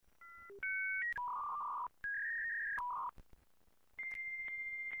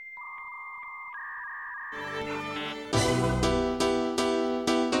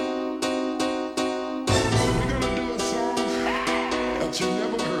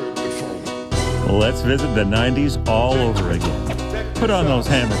Let's visit the 90s all over again. Put on those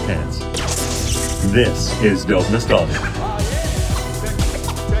hammer pants. This is Dope Nostalgia.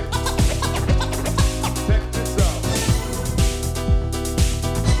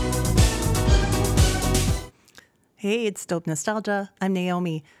 Hey, it's Dope Nostalgia. I'm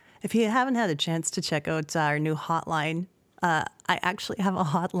Naomi. If you haven't had a chance to check out our new hotline, I actually have a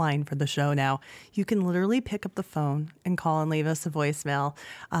hotline for the show now. You can literally pick up the phone and call and leave us a voicemail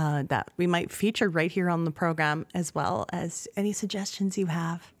that we might feature right here on the program, as well as any suggestions you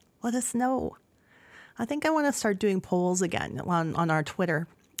have. Let us know. I think I want to start doing polls again on our Twitter,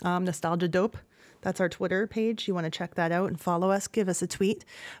 Nostalgia Dope. That's our Twitter page. You want to check that out and follow us, give us a tweet.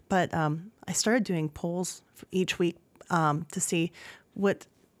 But I started doing polls each week to see what,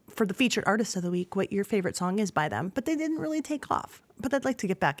 for the featured artist of the week, what your favorite song is by them. But they didn't really take off. But I'd like to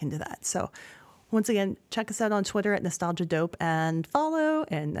get back into that. So once again, check us out on Twitter at Nostalgia Dope and follow.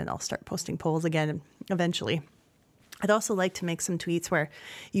 And then I'll start posting polls again eventually. I'd also like to make some tweets where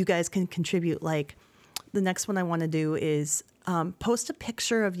you guys can contribute. Like the next one I want to do is post a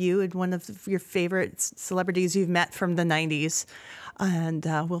picture of you and one of your favorite celebrities you've met from the 90s. And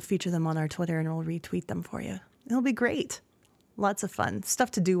we'll feature them on our Twitter and we'll retweet them for you. It'll be great. Lots of fun stuff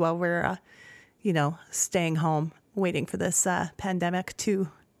to do while we're, staying home, waiting for this pandemic to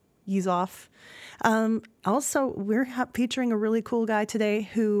ease off. Also, we're featuring a really cool guy today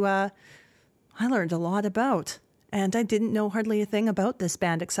who I learned a lot about. And I didn't know hardly a thing about this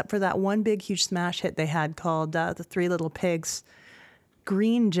band except for that one big, huge smash hit they had called The Three Little Pigs.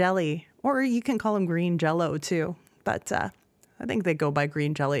 Green Jelly, or you can call them Green Jello too. But I think they go by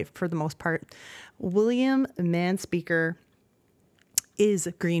Green Jelly for the most part. William Manspeaker is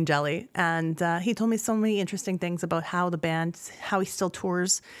Green Jelly. And he told me so many interesting things about how the band, how he still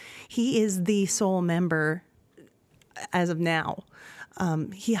tours. He is the sole member as of now.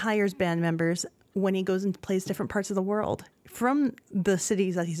 He hires band members when he goes and plays different parts of the world from the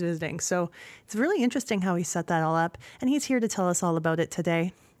cities that he's visiting. So it's really interesting how he set that all up. And he's here to tell us all about it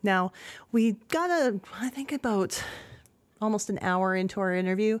today. Now, we got about almost an hour into our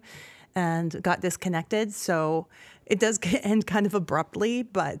interview and got disconnected. So it does end kind of abruptly,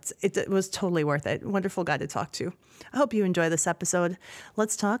 but it was totally worth it. Wonderful guy to talk to. I hope you enjoy this episode.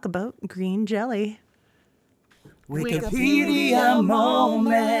 Let's talk about Green Jelly. Wikipedia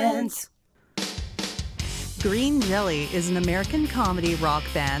moment. Green Jelly is an American comedy rock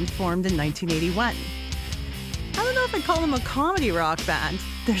band formed in 1981. I don't know if I'd call them a comedy rock band.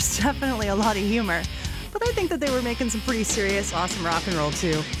 There's definitely a lot of humor, but I think that they were making some pretty serious, awesome rock and roll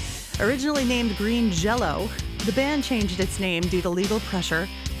too. Originally named Green Jello, the band changed its name due to legal pressure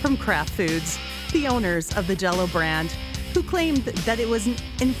from Kraft Foods, the owners of the Jello brand, who claimed that it was an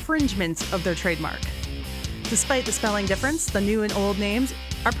infringement of their trademark. Despite the spelling difference, the new and old names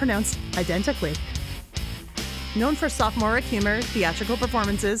are pronounced identically. Known for sophomoric humor, theatrical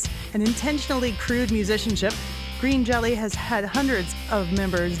performances, and intentionally crude musicianship, Green Jelly has had hundreds of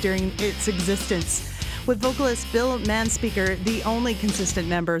members during its existence, with vocalist Bill Manspeaker the only consistent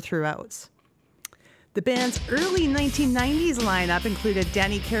member throughout. The band's early 1990s lineup included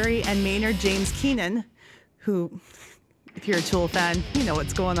Danny Carey and Maynard James Keenan, who, if you're a Tool fan, you know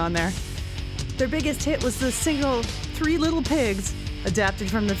what's going on there. Their biggest hit was the single Three Little Pigs,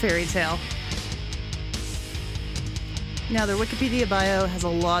 adapted from the fairy tale. Now, their Wikipedia bio has a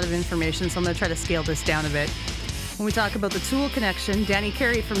lot of information, so I'm going to try to scale this down a bit. When we talk about the Tool connection, Danny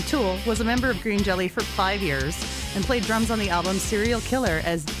Carey from Tool was a member of Green Jelly for 5 years and played drums on the album Serial Killer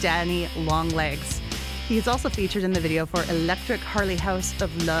as Danny Longlegs. He is also featured in the video for Electric Harley House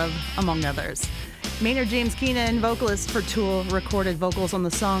of Love, among others. Maynard James Keenan, vocalist for Tool, recorded vocals on the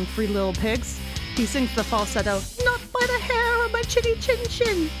song Three Little Pigs. He sings the falsetto, "Not by the hair of my chinny chin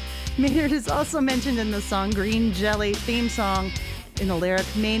chin." Maynard is also mentioned in the song Green Jelly theme song. In the lyric,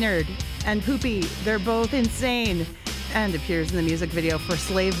 Maynard and Poopy, they're both insane, and appears in the music video for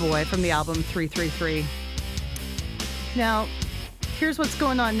Slave Boy from the album 333. Now, here's what's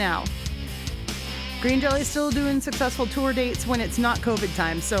going on now. Green Jelly's still doing successful tour dates when it's not COVID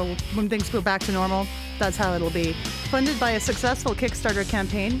time, so when things go back to normal, that's how it'll be. Funded by a successful Kickstarter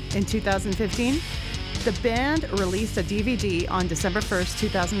campaign in 2015, the band released a DVD on December 1st,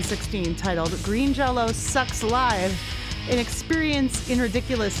 2016 titled Green Jello Sucks Live, an experience in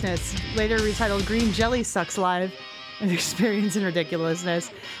ridiculousness, later retitled Green Jelly Sucks Live, an experience in ridiculousness.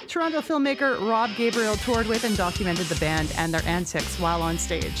 Toronto filmmaker Rob Gabriel toured with and documented the band and their antics while on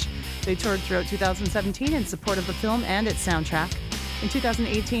stage. They toured throughout 2017 in support of the film and its soundtrack. In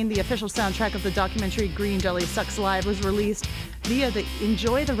 2018, the official soundtrack of the documentary Green Jelly Sucks Live was released via the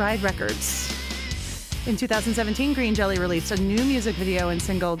Enjoy the Ride Records. In 2017, Green Jelly released a new music video and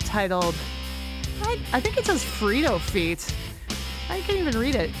single titled I think it says Frito Feet. I can't even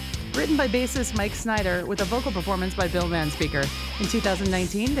read it. Written by bassist Mike Snyder with a vocal performance by Bill Manspeaker. In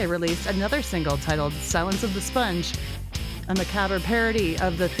 2019, they released another single titled Silence of the Sponge, a macabre parody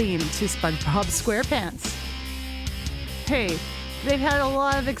of the theme to SpongeBob SquarePants. Hey, they've had a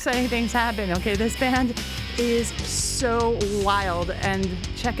lot of exciting things happen, okay? This band is so wild, and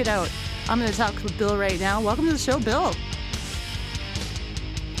check it out. I'm going to talk with Bill right now. Welcome to the show, Bill.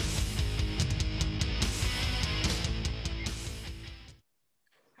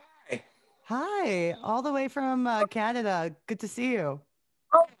 Hi, all the way from Canada. Good to see you.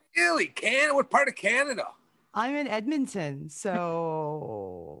 Oh, really? Canada? What part of Canada? I'm in Edmonton,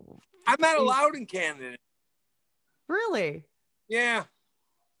 so... I'm not allowed in Canada. Really? Yeah.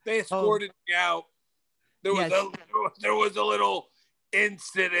 They escorted me out. There was a little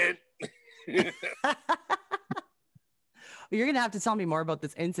incident. You're going to have to tell me more about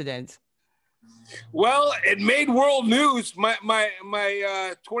this incident. Well, it made world news. My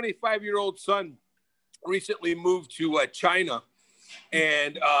 25-year-old son recently moved to China,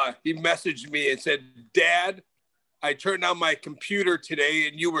 and he messaged me and said, "Dad, I turned on my computer today,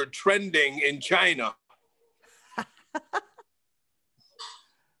 and you were trending in China."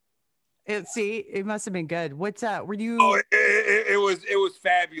 It must have been good. What's were you? Oh, it was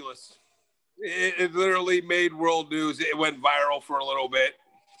fabulous. It literally made world news. It went viral for a little bit.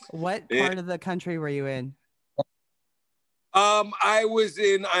 What part of the country were you in? I was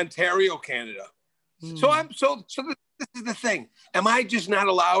in Ontario, Canada. So this is the thing. Am I just not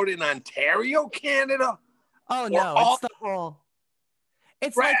allowed in Ontario, Canada? Oh no, it's the whole.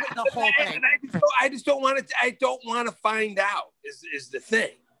 It's right, like the whole thing. I just don't want to. I don't want to find out. Is the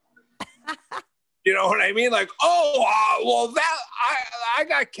thing. You know what I mean? Like, I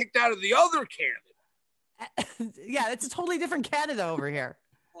got kicked out of the other Canada. Yeah, it's a totally different Canada over here.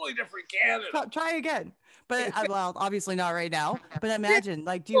 Totally different Canada. Try again. But well, obviously not right now. But imagine,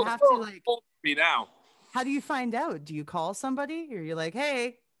 like, do you have to like? Me now. How do you find out? Do you call somebody, or you're like,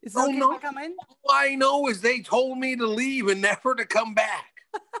 "Hey, is it okay if I come in?" All I know is they told me to leave and never to come back.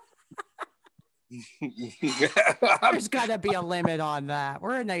 There's got to be a limit on that.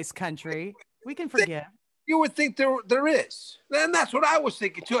 We're a nice country. We can forgive. You would think there is. And that's what I was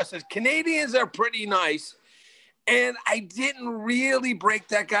thinking too. I said, Canadians are pretty nice. And I didn't really break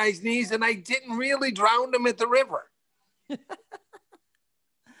that guy's knees, and I didn't really drown him at the river.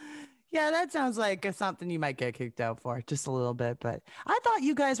 Yeah, that sounds like something you might get kicked out for, just a little bit. But I thought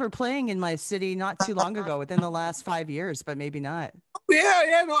you guys were playing in my city not too long ago, within the last 5 years, but maybe not.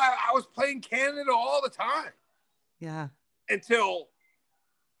 Yeah, no, I was playing Canada all the time. Yeah. Until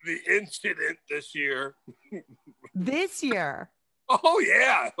the incident this year. This year? Oh,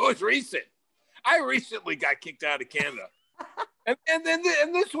 yeah, it was recent. I recently got kicked out of Canada.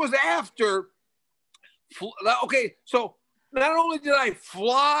 and this was after. Okay, so not only did I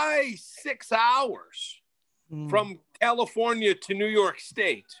fly 6 hours from California to New York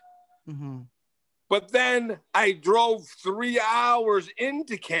State, but then I drove 3 hours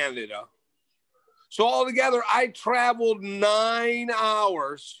into Canada. So altogether, I traveled 9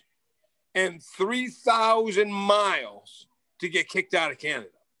 hours and 3,000 miles to get kicked out of Canada.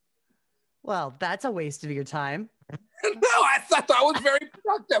 Well, that's a waste of your time. No, I thought that was very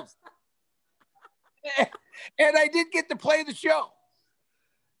productive. And I did get to play the show.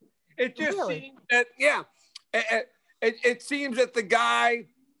 It just seems that, it seems that the guy,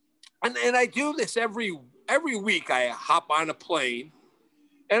 and I do this every week. I hop on a plane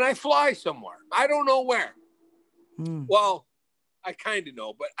and I fly somewhere. I don't know where. Well, I kind of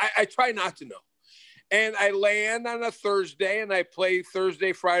know, but I try not to know. And I land on a Thursday, and I play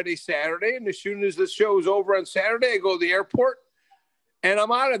Thursday, Friday, Saturday. And as soon as the show's over on Saturday, I go to the airport, and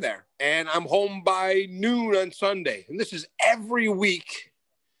I'm out of there. And I'm home by noon on Sunday. And this is every week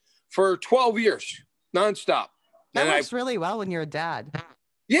for 12 years, nonstop. That works really well when you're a dad.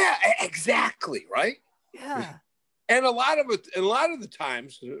 Yeah, exactly, right? Yeah. And a lot of the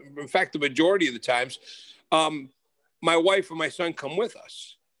times, in fact, the majority of the times, my wife and my son come with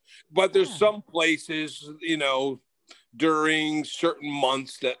us. But there's some places, during certain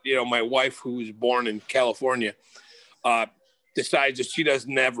months that, my wife, who was born in California, decides that she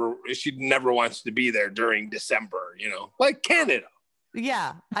never wants to be there during December, like Canada.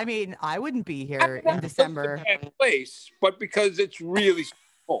 Yeah. I mean, I wouldn't be here in December. Place, but because it's really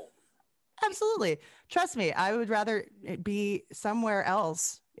cold. Absolutely. Trust me, I would rather be somewhere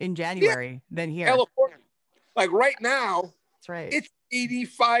else in January than here. California. Like right now, that's right. It's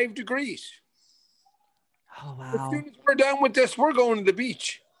 85 degrees. Oh, wow. As soon as we're done with this, we're going to the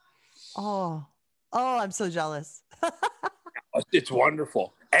beach. Oh, I'm so jealous. It's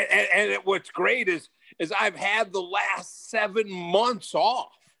wonderful. What's great is I've had the last 7 months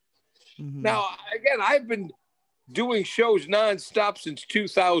off. Mm-hmm. Now, again, I've been doing shows nonstop since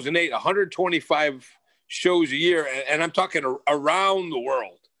 2008, 125 shows a year, and I'm talking around the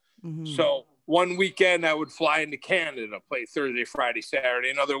world. Mm-hmm. So one weekend I would fly into Canada, play Thursday, Friday, Saturday.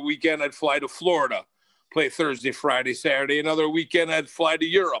 Another weekend I'd fly to Florida, play Thursday, Friday, Saturday. Another weekend I'd fly to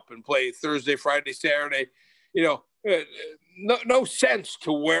Europe and play Thursday, Friday, Saturday. No sense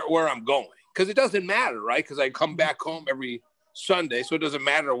to where I'm going, because it doesn't matter, right? Because I come back home every Sunday, so it doesn't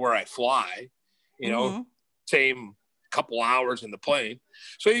matter where I fly, same couple hours in the plane.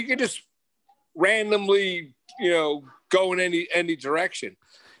 So you can just randomly, go in any direction.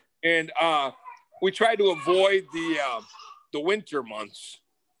 And we try to avoid the winter months,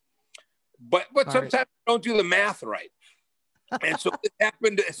 but sometimes we don't do the math right. And so it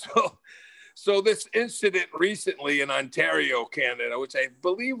happened. So this incident recently in Ontario, Canada, which I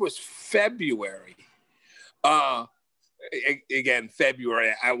believe was February. Again,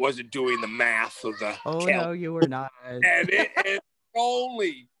 February, I wasn't doing the math of the calendar. No, you were not. And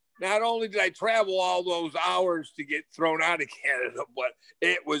not only did I travel all those hours to get thrown out of Canada, but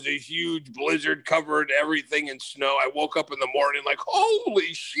it was a huge blizzard, covered everything in snow. I woke up in the morning like,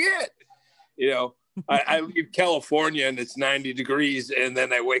 holy shit. I leave California and it's 90 degrees. And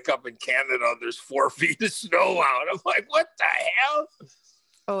then I wake up in Canada, there's 4 feet of snow out. I'm like, what the hell?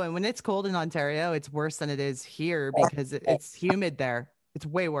 Oh, and when it's cold in Ontario, it's worse than it is here because it's humid there. It's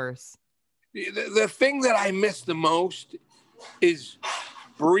way worse. The thing that I miss the most is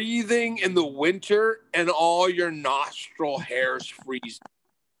breathing in the winter and all your nostril hairs freezing.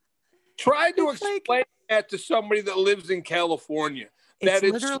 Try to explain that to somebody that lives in California. That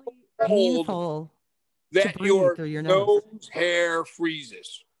it's literally so painful that your nose hair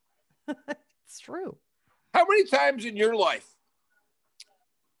freezes. It's true. How many times in your life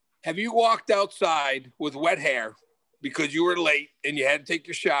have you walked outside with wet hair because you were late and you had to take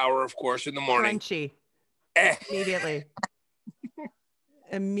your shower, of course, in the morning? Crunchy. Immediately.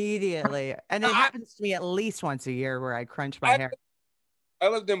 And it happens to me at least once a year where I crunch my hair. I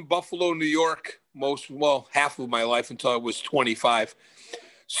lived in Buffalo, New York, half of my life until I was 25.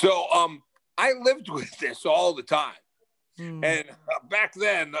 So I lived with this all the time. And back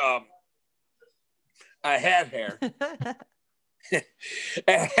then, I had hair. And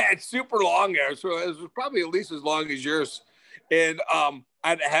I had super long hair, so it was probably at least as long as yours. And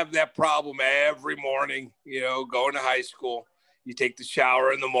I'd have that problem every morning, going to high school. You take the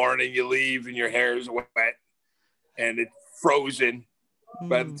shower in the morning, you leave, and your hair is wet, and it's frozen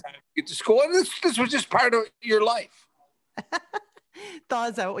by the time you get to school. And this was just part of your life.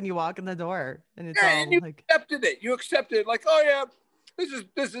 Thaws out when you walk in the door, and it's and you accepted it. You accepted it, like, oh yeah,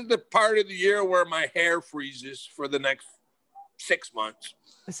 this is the part of the year where my hair freezes for the next 6 months.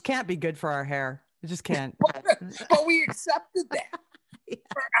 This can't be good for our hair. It just can't. But we accepted that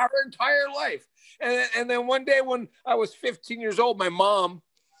for our entire life. And then one day when I was 15 years old, my mom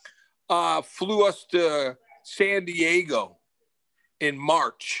flew us to San Diego in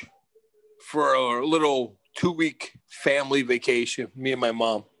March for a little 2-week family vacation, me and my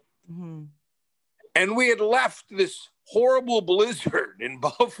mom. Mm-hmm. And we had left this horrible blizzard in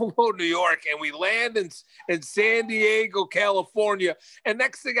Buffalo, New York, and we land in San Diego, California. And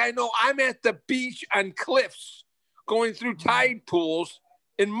next thing I know, I'm at the beach on cliffs going through tide pools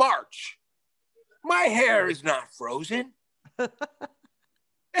in March. My hair is not frozen. And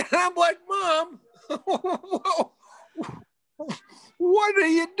I'm like, Mom, what are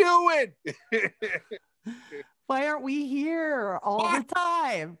you doing? Why aren't we here all the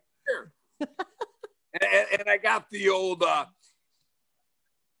time? And I got the old,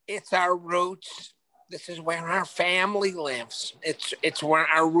 it's our roots. This is where our family lives. It's where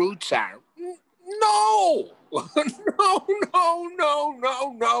our roots are. No, no.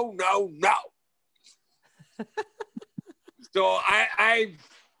 So I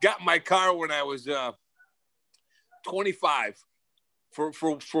got my car when I was 25 for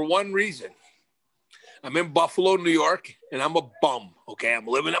one reason. I'm in Buffalo, New York, and I'm a bum, okay? I'm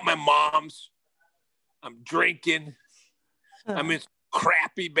living at my mom's. I'm drinking. I'm in a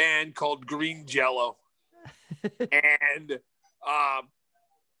crappy band called Green Jello. And,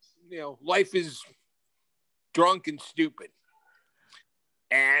 life is drunk and stupid.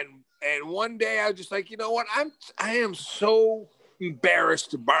 And one day I was just like, you know what? I am so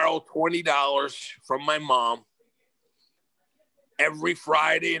embarrassed to borrow $20 from my mom every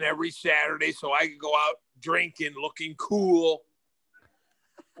Friday and every Saturday so I could go out drinking, looking cool.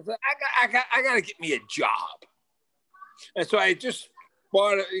 I said, I got to get me a job. And so I just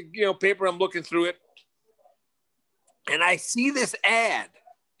bought paper. I'm looking through it. And I see this ad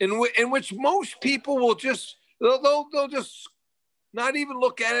in which most people will just they'll just not even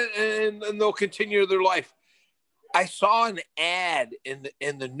look at it and they'll continue their life. I saw an ad in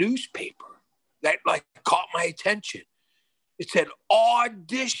the newspaper that like caught my attention. It said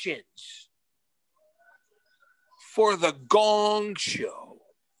auditions for the Gong Show.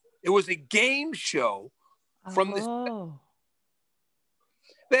 It was a game show from this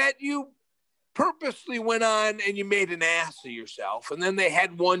that you purposely went on and you made an ass of yourself. And then they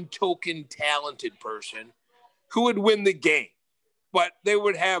had one token talented person who would win the game. But they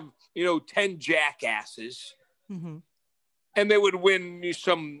would have, 10 jackasses. Mm-hmm. And they would win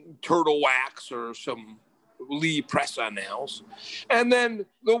some turtle wax or some Lee press-on-nails. And then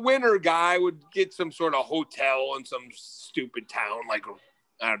the winner guy would get some sort of hotel in some stupid town like,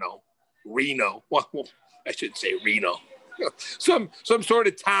 I don't know, Reno. Well, I shouldn't say Reno. Some sort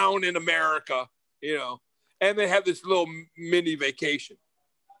of town in America, and they have this little mini vacation.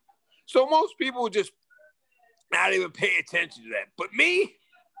 So most people would just not even pay attention to that. But me,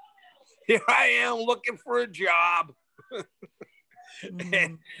 here I am looking for a job.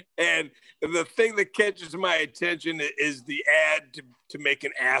 and the thing that catches my attention is the ad to make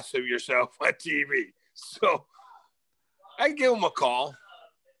an ass of yourself on TV. So I give them a call.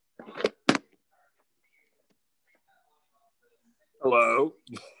 Hello.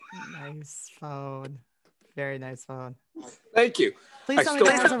 Nice phone. Very nice phone. Thank you. Please tell me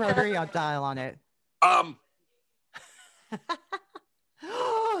that has a rotary dial on it.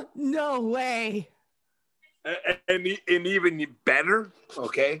 No way. And even better,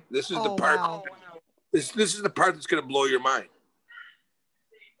 okay? This is the part. Wow. This is the part that's going to blow your mind.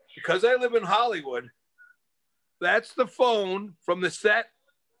 Because I live in Hollywood, that's the phone from the set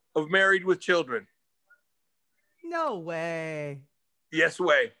of Married with Children. No way. Yes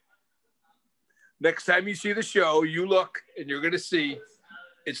way. Next time you see the show, you look and you're going to see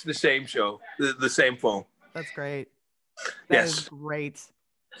it's the same show, the same phone. That's great. That is great.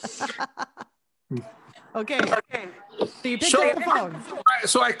 Okay. So you picked up the phone.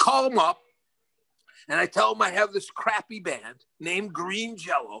 So I call them up and I tell them I have this crappy band named Green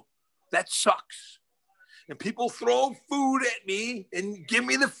Jello that sucks. And people throw food at me and give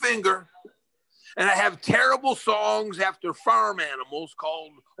me the finger. And I have terrible songs after farm animals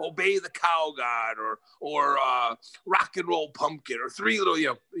called Obey the Cow God or Rock and Roll Pumpkin or three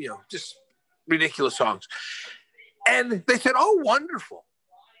little, just ridiculous songs. And they said, oh, wonderful.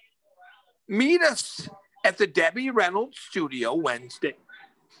 Meet us at the Debbie Reynolds Studio Wednesday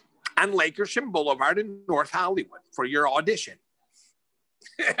on Lake Ocean Boulevard in North Hollywood for your audition.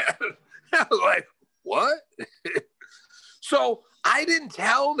 I was like, what? So I didn't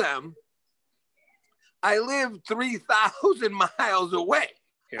tell them I lived 3,000 miles away.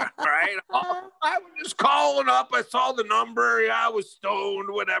 Right? I was just calling up. I saw the number. I was stoned,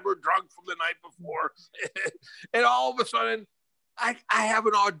 whatever, drunk from the night before. And all of a sudden, I have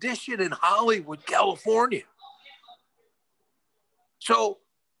an audition in Hollywood, California. So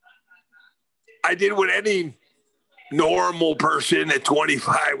I did what any normal person at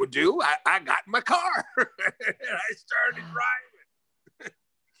 25 would do. I got in my car and I started driving.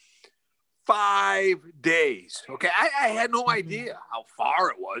 5 days. Okay. I had no idea how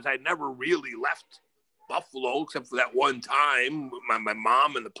far it was. I never really left Buffalo except for that one time with my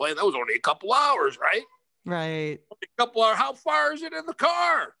mom and the plane. That was only a couple hours, right? Right. A couple hours. How far is it in the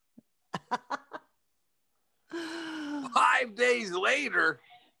car? 5 days later,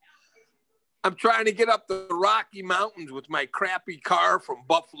 I'm trying to get up the Rocky Mountains with my crappy car from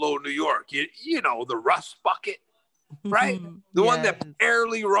Buffalo, New York. You know, the rust bucket, right? The one that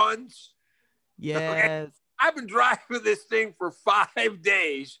barely runs. Yes. Okay? I've been driving this thing for 5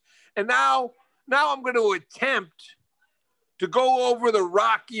 days, and now I'm going to attempt to go over the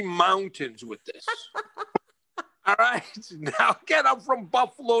Rocky Mountains with this. All right. Now, again, I'm from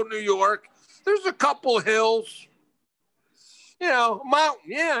Buffalo, New York. There's a couple hills. You know, mountain.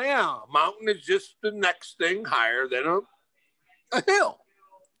 Yeah. Mountain is just the next thing higher than a hill.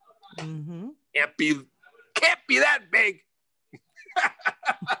 Mm-hmm. Can't be that big.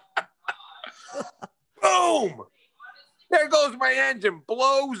 Boom! There goes my engine,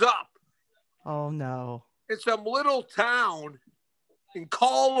 blows up. Oh, no. It's some little town in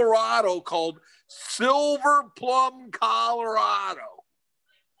Colorado called Silver Plum, Colorado.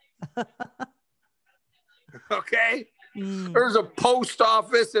 Okay? There's a post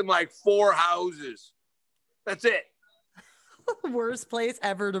office and like 4 houses. That's it. Worst place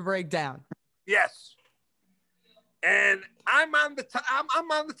ever to break down. Yes. And I'm on the top.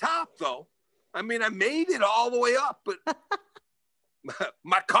 I'm on the top though. I mean, I made it all the way up, but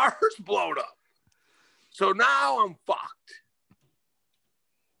my car's blown up. So now I'm fucked.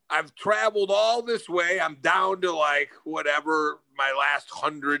 I've traveled all this way. I'm down to like whatever my last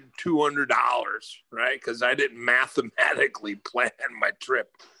 $100-200, right? Because I didn't mathematically plan my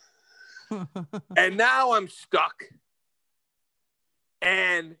trip. And now I'm stuck.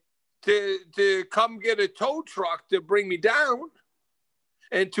 And to come get a tow truck to bring me down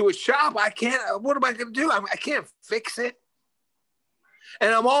and to a shop, I can't. What am I going to do? I can't fix it.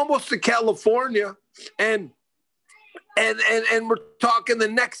 And I'm almost to California, and we're talking the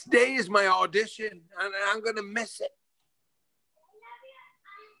next day is my audition, and I'm going to miss it.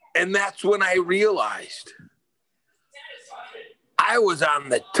 And that's when I realized I was on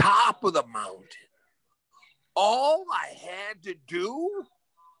the top of the mountain. All I had to do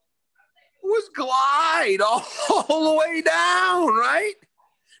was glide all the way down, right?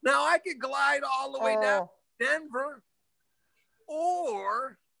 Now I could glide all the way down to Denver,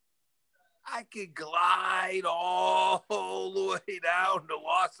 or I could glide all the way down to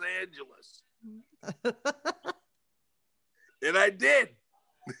Los Angeles. And I did.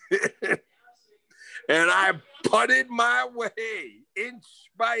 And I putted my way inch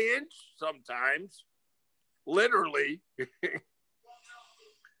by inch sometimes, literally.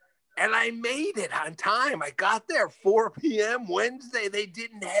 And I made it on time. I got there 4 p.m. Wednesday. They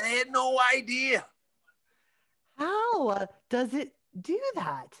had no idea. How does it do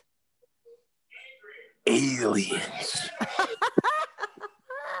that? Aliens.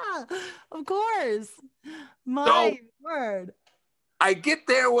 Of course. My word. I get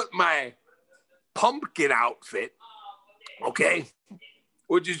there with my pumpkin outfit, okay,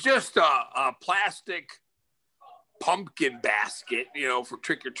 which is just a plastic pumpkin basket, for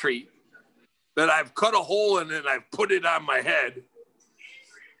trick or treat, that I've cut a hole in it and I've put it on my head.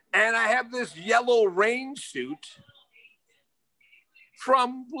 And I have this yellow rain suit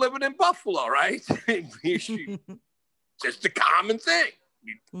from living in Buffalo, right? Just a common thing.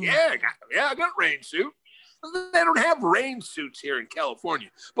 Yeah, I got a rain suit. They don't have rain suits here in California.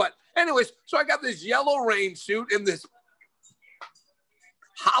 But anyways, so I got this yellow rain suit and this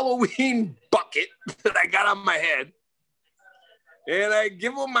Halloween bucket that I got on my head. And I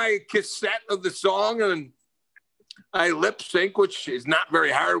give them my cassette of the song and I lip sync, which is not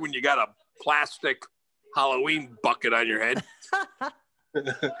very hard when you got a plastic Halloween bucket on your head.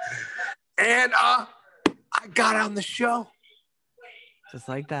 And I got on the show. Just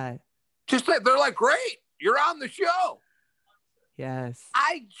like that. They're like, great, you're on the show. Yes.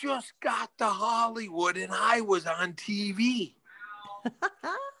 I just got to Hollywood and I was on TV.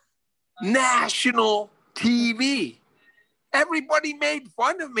 National TV. Everybody made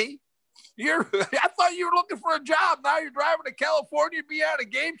fun of me. I thought you were looking for a job. Now you're driving to California to be on a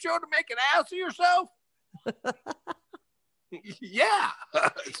game show to make an ass of yourself? Yeah.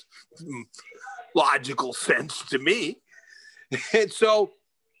 Logical sense to me. And so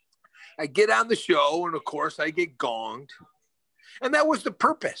I get on the show, and of course I get gonged. And that was the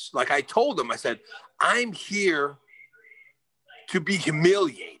purpose. Like I told them, I said, I'm here to be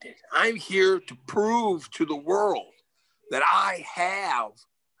humiliated. I'm here to prove to the world that I have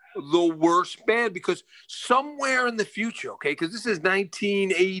the worst band, because somewhere in the future, okay, because this is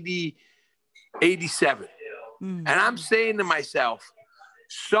 1987. And I'm saying to myself,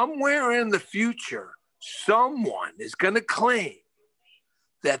 somewhere in the future, someone is going to claim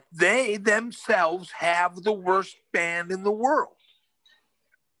that they themselves have the worst band in the world.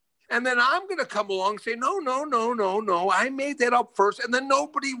 And then I'm going to come along and say, no, I made that up first. And then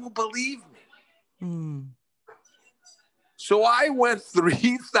nobody will believe me. So I went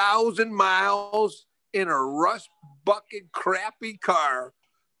 3,000 miles in a rust bucket crappy car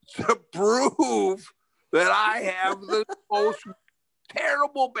to prove that I have the most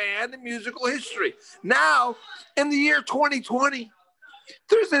terrible band in musical history. Now, in the year 2020,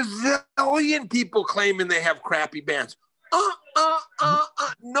 there's a zillion people claiming they have crappy bands.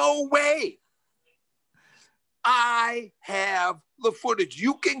 No way. I have the footage.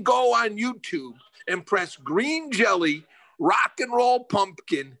 You can go on YouTube and press Green Jelly, Rock and Roll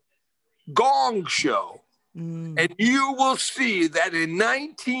Pumpkin, Gong Show. And you will see that in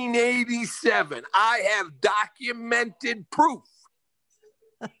 1987, I have documented proof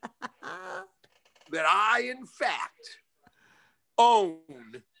that I, in fact,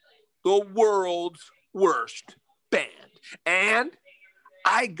 own the world's worst band. And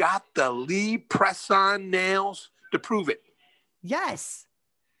I got the Lee press-on nails to prove it. Yes.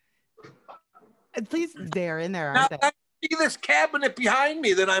 At least they're in there, Now, aren't they? I see this cabinet behind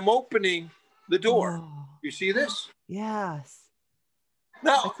me that I'm opening the door. Oh. You see this? Yes.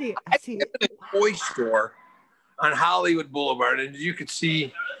 No, I see. live in a toy store on Hollywood Boulevard, and you could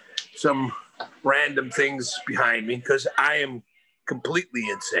see some random things behind me because I am completely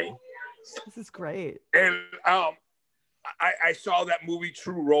insane. This is great. And I saw that movie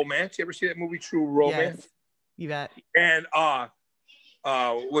True Romance. You ever see that movie True Romance? Yes, you bet. And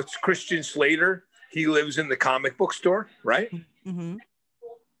what's Christian Slater? He lives in the comic book store, right? Mm-hmm.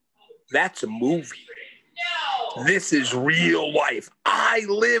 That's a movie. This is real life. I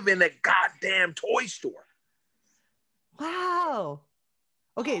live in a goddamn toy store. Wow.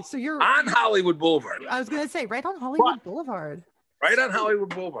 Okay, so you're on Hollywood Boulevard. I was gonna say right on Hollywood Boulevard. Right on Hollywood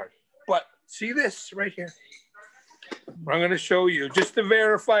Boulevard. But see this right here. I'm going to show you just to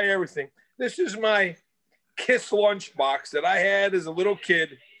verify everything. This is my Kiss lunchbox that I had as a little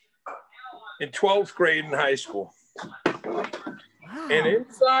kid in 12th grade in high school. Wow. And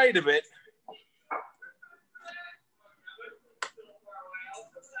inside of it,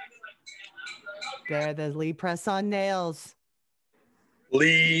 there, the Lee press-on nails.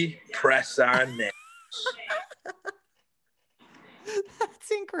 Lee press-on nails.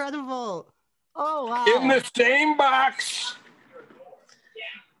 That's incredible. Oh, wow. In the same box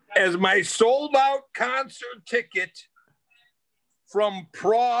as my sold-out concert ticket from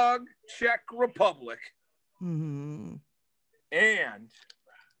Prague, Czech Republic. Mm-hmm. And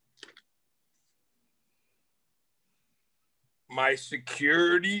my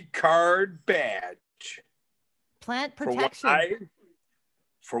security card badge. Plant protection.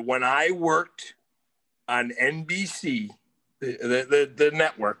 For when I worked on NBC, the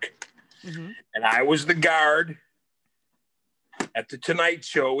network, mm-hmm. and I was the guard at the Tonight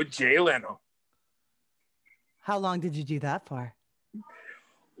Show with Jay Leno. How long did you do that for?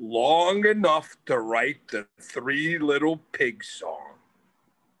 Long enough to write the Three Little Pigs song.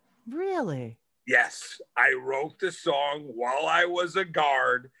 Really? Yes, I wrote the song while I was a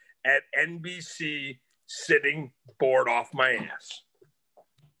guard at NBC, sitting bored off my ass.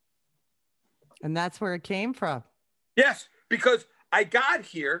 And that's where it came from. Yes, because I got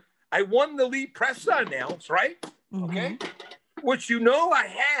here, I won the Lee press-on nails, right? Mm-hmm. Okay, which I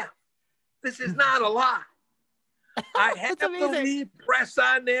have. This is not a lie. I have the Lee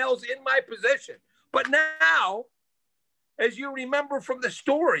press-on nails in my possession. But now, as you remember from the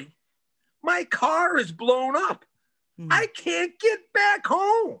story, my car is blown up. Mm-hmm. I can't get back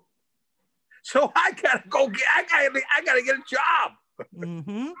home. So I gotta go I gotta get a job.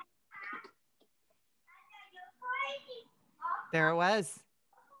 Mm-hmm. There it was.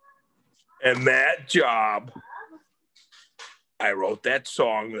 And that job, I wrote that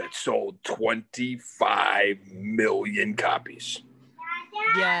song that sold 25 million copies.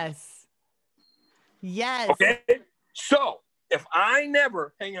 Yes. Yes. Okay. So if I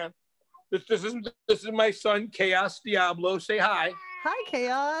never, hang on, this is my son, Chaos Diablo. Say hi. Hi,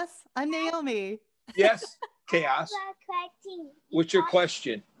 Chaos. I'm Naomi. Yes, Chaos. What's your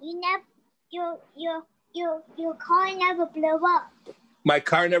question? Your car never blew up. My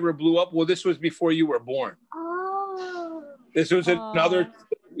car never blew up? Well, this was before you were born. Oh. This was another,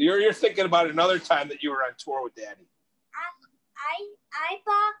 you're thinking about another time that you were on tour with Daddy. I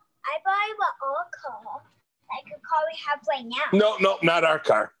bought my own car, like a car we have right now. No, not our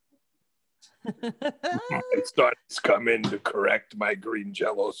car. It's coming to correct my green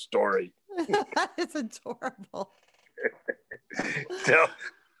Jello story. It's adorable.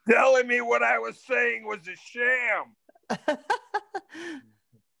 Telling me what I was saying was a sham.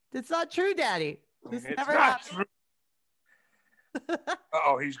 It's not true, Daddy. This it's never not happened. True.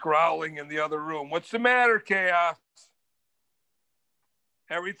 Oh, he's growling in the other room. What's the matter, Chaos?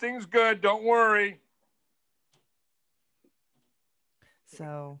 Everything's good. Don't worry.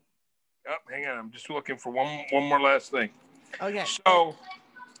 So. Oh, hang on. I'm just looking for one more last thing. Okay. So,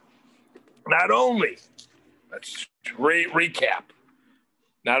 not only, let's recap.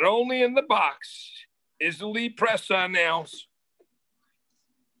 Not only in the box is the Lee press-on nails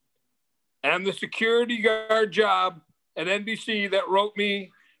and the security guard job at NBC that wrote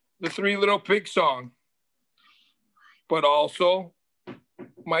me the Three Little Pigs song, but also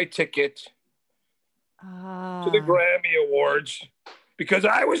my ticket to the Grammy Awards because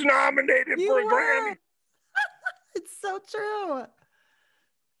I was nominated for a Grammy. It's so true.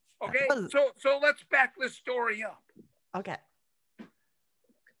 Okay, so let's back this story up. Okay.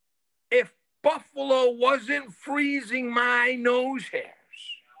 If Buffalo wasn't freezing my nose hairs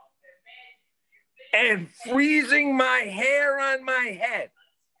and freezing my hair on my head,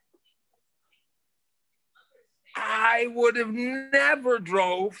 I would have never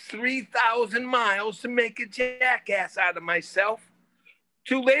drove 3,000 miles to make a jackass out of myself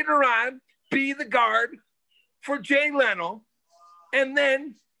to later on be the guard for Jay Leno and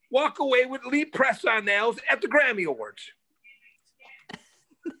then walk away with Lee press-on nails at the Grammy Awards.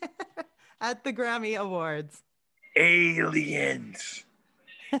 At the Grammy Awards. aliens.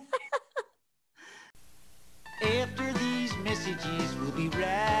 After these messages, we'll be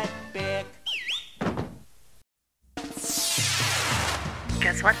right back.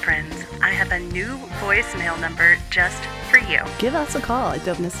 Guess what, friends? I have a new voicemail number just for you. Give us a call at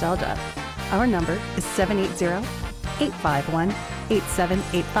Dope Nostalgia. Our number is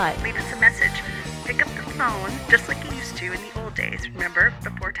 780-851-8785. Leave us a message. Pick up the phone just like you used to in the old days. Remember,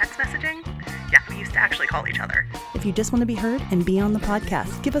 before text messaging? Yeah, we used to actually call each other. If you just want to be heard and be on the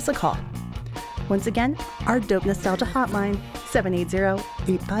podcast, give us a call. Once again, our Dope Nostalgia hotline,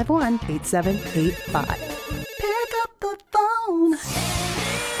 780-851-8785. Pick up the phone.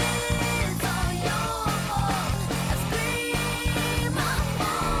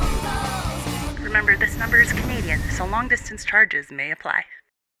 Remember, this number is Canadian, so long-distance charges may apply.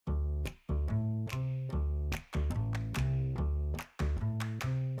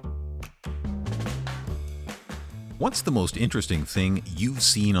 What's the most interesting thing you've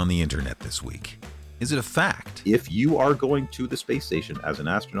seen on the internet this week? Is it a fact? If you are going to the space station as an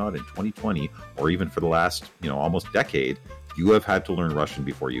astronaut in 2020, or even for the last, almost decade, you have had to learn Russian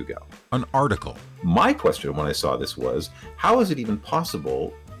before you go. An article. My question when I saw this was, how is it even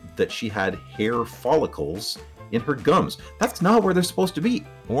possible that she had hair follicles in her gums? That's not where they're supposed to be.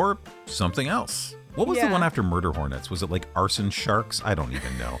 Or something else. What was the one after murder hornets? Was it like arson sharks? I don't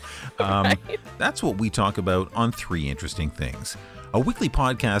even know. Right. That's what we talk about on 3 Interesting Things, a weekly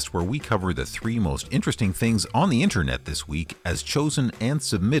podcast where we cover the 3 most interesting things on the internet this week as chosen and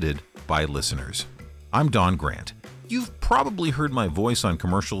submitted by listeners. I'm Don Grant. You've probably heard my voice on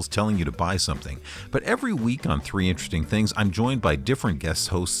commercials telling you to buy something, but every week on 3 Interesting Things, I'm joined by different guest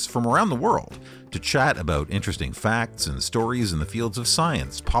hosts from around the world to chat about interesting facts and stories in the fields of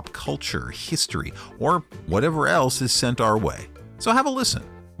science, pop culture, history, or whatever else is sent our way. So have a listen.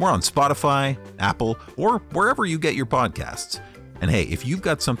 We're on Spotify, Apple, or wherever you get your podcasts. And hey, if you've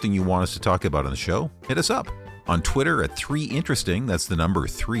got something you want us to talk about on the show, hit us up. On Twitter at 3Interesting, that's the number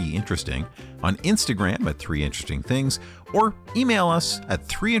 3Interesting. On Instagram at 3Interestingthings, or email us at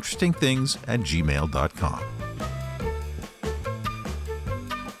 3interestingthings@gmail.com.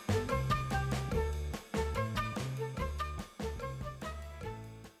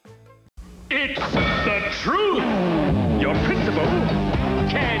 It's the truth! Your principal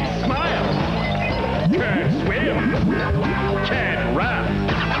can't smile, can't swim, can't rap,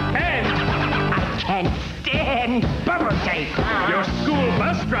 and I can't stand bubble tape. Your school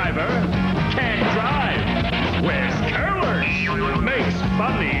bus driver can't drive, wears curlers, makes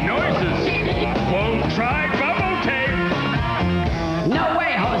funny noises, won't try bubble tape. No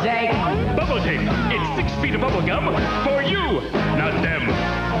way, Jose! Bubble tape, it's 6 feet of bubble gum for you, not them.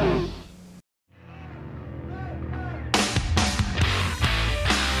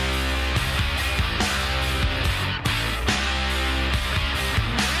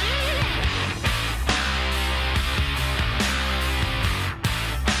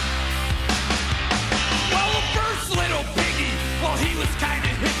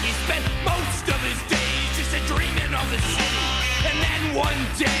 One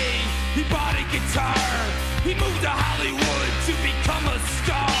day, he bought a guitar. He moved to Hollywood to become a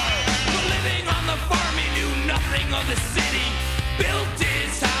star. But living on the farm, he knew nothing of the city. Built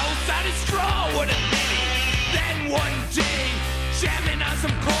his house out of straw, what a pity. Then one day, jamming on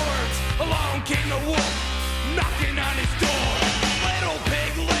some chords, along came the wolf, knocking on his door. Little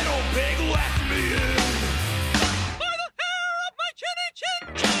pig, let me in. By the hair of my chinny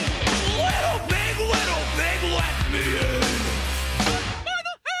chin chin. Little pig, let me in.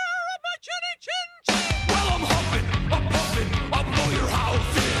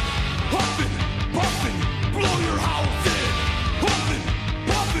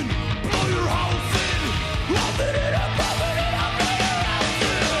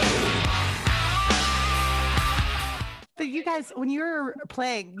 You guys, when you were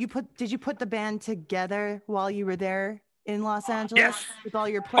playing, did you put the band together while you were there in Los Angeles? Yes. With all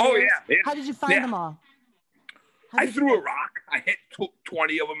your players? Oh, yeah. How did you find them all? I threw a rock. I hit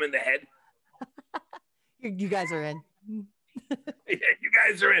 20 of them in the head. You guys are in. Yeah, you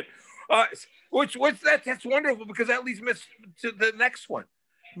guys are in. That's wonderful, because that leads me to the next one.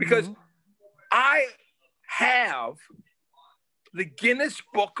 Because I have the Guinness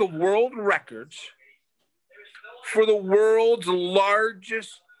Book of World Records for the world's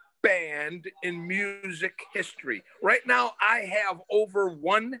largest band in music history. Right now, I have over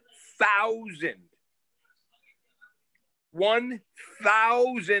 1,000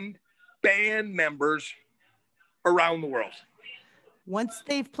 band members around the world. Once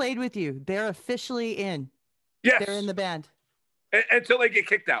they've played with you, they're officially in. Yes. They're in the band. Until they get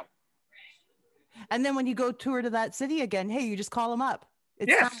kicked out. And then when you go tour to that city again, hey, you just call them up.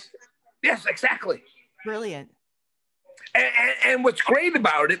 Yes, exactly. Brilliant. And what's great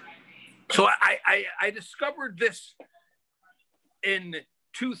about it, so I discovered this in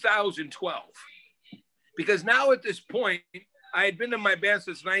 2012, because now at this point, I had been in my band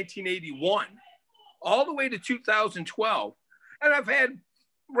since 1981, all the way to 2012. And I've had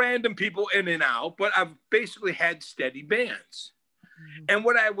random people in and out, but I've basically had steady bands. Mm-hmm. And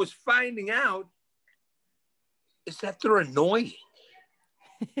what I was finding out is that they're annoying.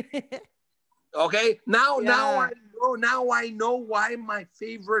 Okay. Now I know why my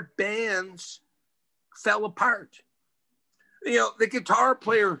favorite bands fell apart. You know, the guitar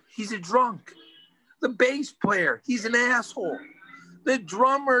player, he's a drunk. The bass player, he's an asshole. The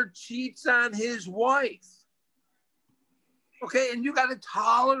drummer cheats on his wife. Okay, and you got to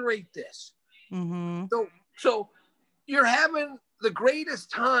tolerate this. Mm-hmm. So you're having the greatest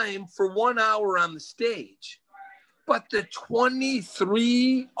time for 1 hour on the stage, but the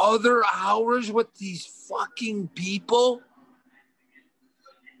 23 other hours with these fucking people,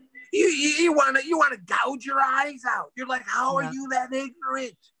 you want to gouge your eyes out. You're like, how are you that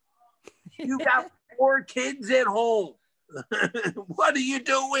ignorant? You got 4 kids at home. What are you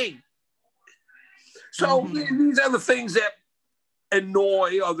doing? So these are the things that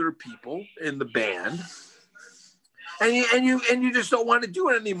annoy other people in the band, and you just don't want to do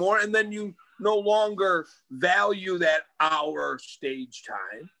it anymore, and then you no longer value that hour stage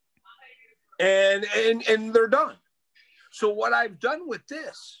time, and they're done. So what I've done with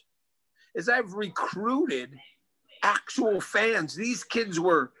this is I've recruited actual fans. These kids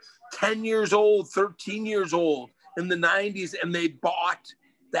were 10 years old, 13 years old in the 90s, and they bought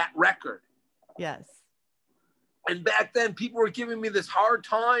that record. Yes. And back then, people were giving me this hard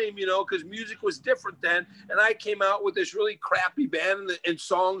time, you know, because music was different then. And I came out with this really crappy band and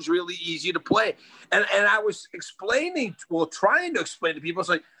songs really easy to play. And I was trying to explain to people, it's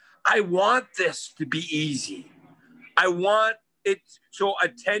like, I want this to be easy. I want it so a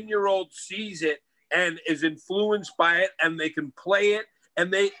 10-year-old sees it and is influenced by it, and they can play it.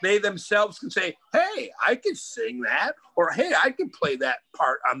 And they themselves can say, hey, I can sing that, or hey, I can play that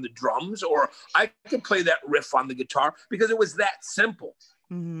part on the drums, or I can play that riff on the guitar, because it was that simple.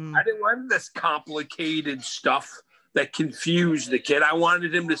 Mm-hmm. I didn't want this complicated stuff that confused the kid. I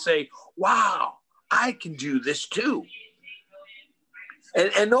wanted him to say, wow, I can do this too.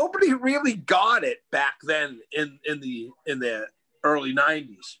 And nobody really got it back then in the early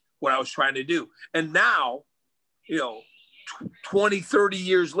 90s, what I was trying to do. And now, you know, 20, 30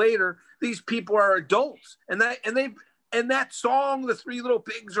 years later, these people are adults, and that song, The Three Little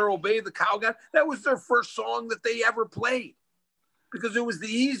Pigs or Obey the Cow God, that was their first song that they ever played, because it was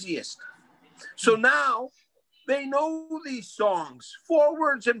the easiest. So now they know these songs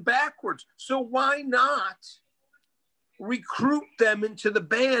forwards and backwards. So why not recruit them into the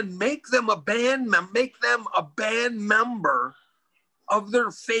band, make them a band member of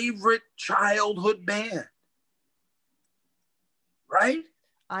their favorite childhood band? Right?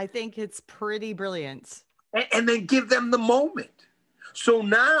 I think it's pretty brilliant. And then give them the moment. So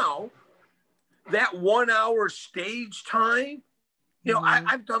now that 1 hour stage time, you know,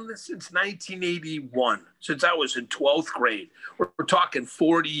 I've done this since 1981, since I was in 12th grade. We're talking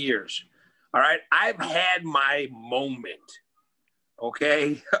 40 years. All right. I've had my moment,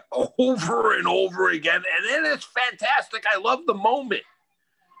 okay, over and over again. And then it's fantastic. I love the moment.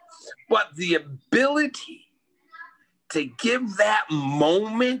 But the ability to give that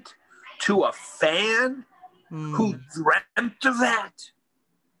moment to a fan who dreamt of that,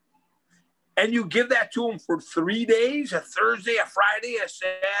 and you give that to them for 3 days, a Thursday, a Friday, a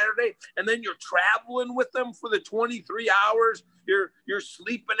Saturday, and then you're traveling with them for the 23 hours. You're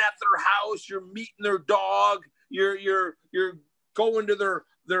sleeping at their house. You're meeting their dog. You're going to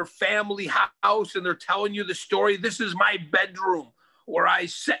their family house, and they're telling you the story. This is my bedroom, where I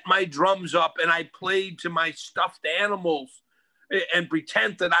set my drums up and I played to my stuffed animals and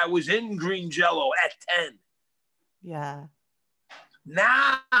pretend that I was in Green Jello at 10. Yeah.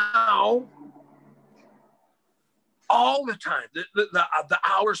 Now, all the time, the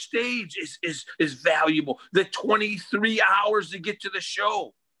hour stage is valuable. The 23 hours to get to the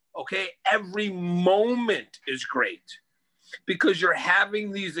show, okay? Every moment is great, because you're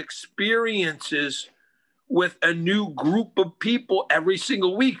having these experiences with a new group of people every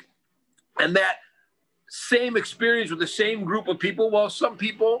single week. And that same experience with the same group of people, well, some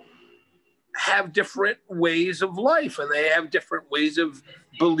people have different ways of life, and they have different ways of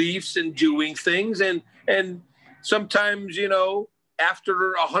beliefs and doing things. And sometimes, you know,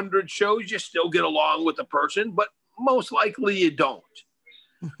 after 100 shows, you still get along with the person, but most likely you don't.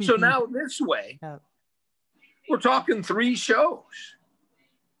 So now this way, we're talking 3 shows.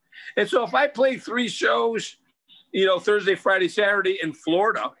 And so if I play 3 shows, Thursday, Friday, Saturday in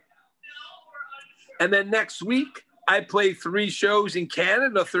Florida, and then next week I play 3 shows in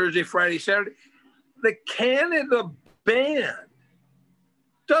Canada, Thursday, Friday, Saturday, the Canada band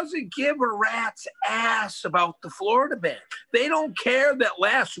doesn't give a rat's ass about the Florida band. They don't care that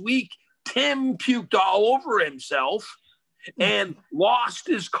last week Tim puked all over himself and lost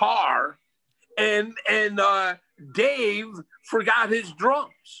his car, and Dave forgot his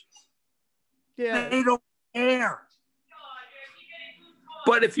drums. Yeah. They don't care.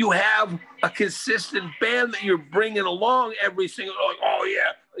 But if you have a consistent band that you're bringing along every single, like,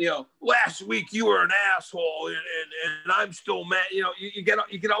 oh yeah, last week you were an asshole and I'm still mad. You get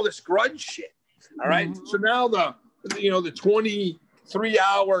all this grudge shit. All right. Mm-hmm. So now the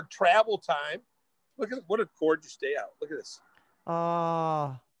 23-hour travel time. Look at what a gorgeous day out. Look at this.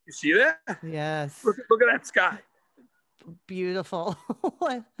 Oh, you see that? Yes. Look at that sky. Beautiful.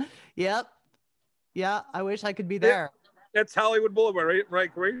 Yep. Yeah. I wish I could be there. That's Hollywood Boulevard,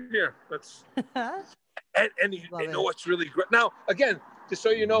 right here. That's and you know what's really great. Now, again, just so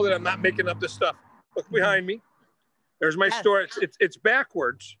you know that I'm not making up this stuff. Look behind me. There's my store. It's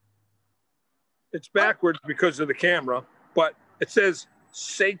backwards. It's backwards because of the camera, but it says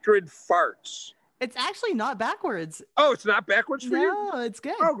Sacred Farts. It's actually not backwards. Oh, it's not backwards for you? No, it's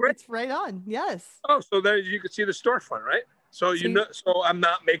good. Oh, great. It's right on. Yes. Oh, so there you can see the storefront, right? So so I'm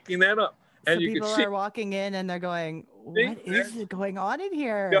not making that up. And so you people can see are walking in and they're going, what is going on in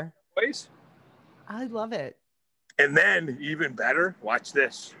here? Place. I love it. And then even better, watch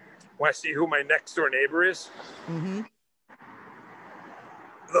this. Want to see who my next door neighbor is? Mm-hmm.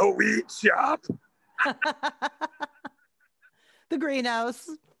 The weed shop. The greenhouse.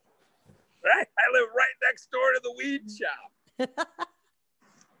 Right? I live right next door to the weed shop.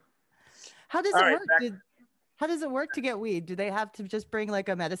 How does it work? How does it work to get weed? Do they have to just bring like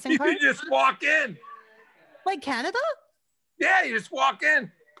a medicine card? You just walk in. Like Canada? Yeah, you just walk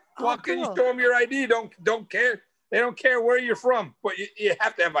in. Walk in, you cool. show them your ID. Don't care. They don't care where you're from, but you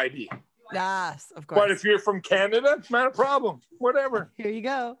have to have ID. Yes, of course. But if you're from Canada, it's not a problem. Whatever. Here you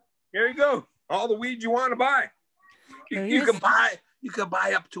go. Here you go. All the weed you want to buy. You can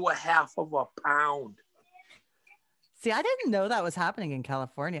buy up to a half of a pound. See, I didn't know that was happening in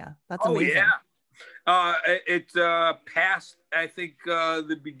California. That's amazing. Yeah. It passed, I think,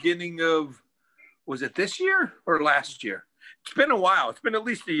 the beginning of, was it this year or last year? It's been a while. It's been at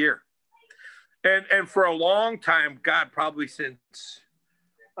least a year. And for a long time, God, probably since,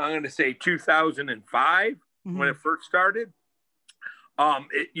 I'm going to say 2005, when it first started,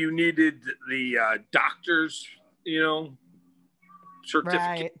 you needed the doctor's,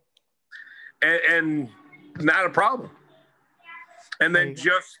 certificate. Right. And not a problem. And then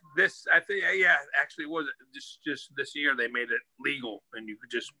just this, I think, actually, was it just this year they made it legal, and you could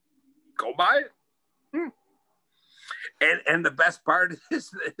just go buy it. And the best part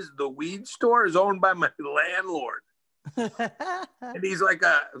is the weed store is owned by my landlord, and he's like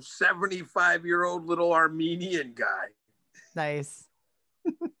a 75-year-old little Armenian guy. Nice.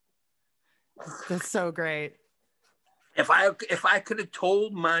 That's so great. If I could have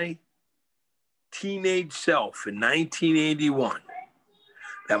told my teenage self in 1981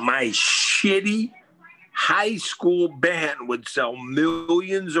 that my shitty high school band would sell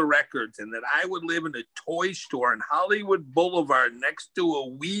millions of records and that I would live in a toy store in Hollywood Boulevard next to a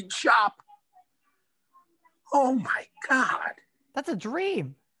weed shop. Oh my God. That's a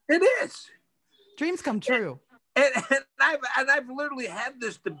dream. It is. Dreams come true. And I've literally had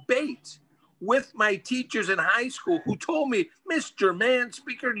this debate with my teachers in high school who told me, Mr.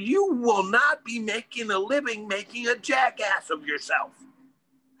 Manspeaker, you will not be making a living making a jackass of yourself.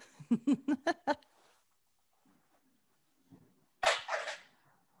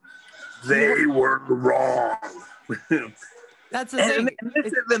 They were wrong. That's the thing.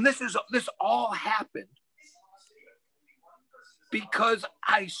 And this all happened because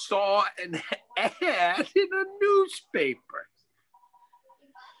I saw an ad in a newspaper.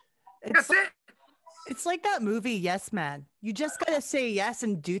 That's it. It's like that movie, Yes Man. You just got to say yes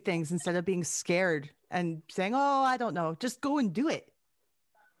and do things instead of being scared and saying, oh, I don't know. Just go and do it.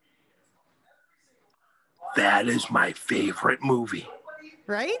 That is my favorite movie.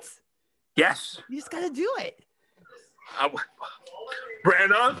 Right? Yes. You just got to do it.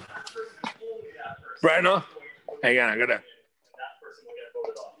 Brenna, hang on, I gotta.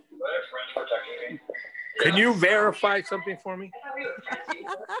 Can you verify something for me?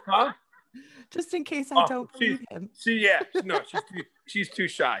 Huh? Just in case I don't believe him. She's too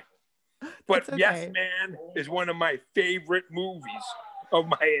shy. But okay. Yes Man is one of my favorite movies. of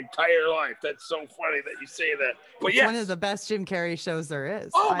my entire life. That's so funny that you say that. But it's yes, one of the best Jim Carrey shows there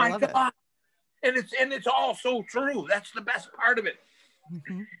is. Oh I my love God. And it's all so true. That's the best part of it.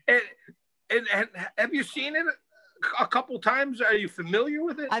 Mm-hmm. And have you seen it a couple times? Are you familiar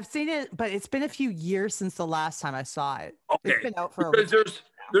with it? I've seen it, but it's been a few years since the last time I saw it. Okay. It's been out for because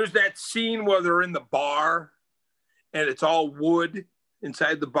there's that scene where they're in the bar and it's all wood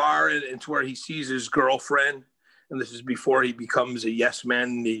inside the bar, and it's where he sees his girlfriend, and this is before he becomes a yes man,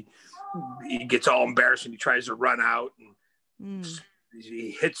 and he gets all embarrassed and he tries to run out and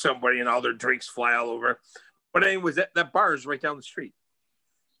he hits somebody and all their drinks fly all over. But anyways, that bar is right down the street.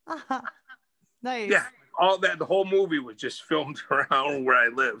 Nice. Yeah, the whole movie was just filmed around where I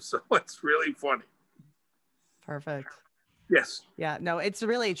live, so it's really funny. Perfect. Yes. Yeah, no, it's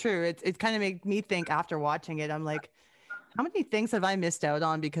really true. It kind of made me think after watching it. I'm like, how many things have I missed out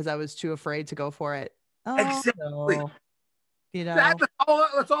on because I was too afraid to go for it? Oh, exactly. no. You know, that's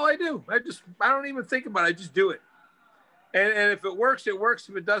all I do. I don't even think about it. I just do it. And if it works, it works.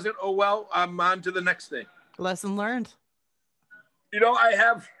 If it doesn't, oh well, I'm on to the next thing. Lesson learned. You know, I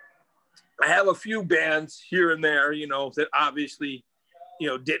have a few bands here and there, you know, that obviously, you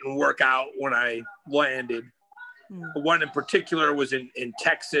know, didn't work out when I landed. One in particular was in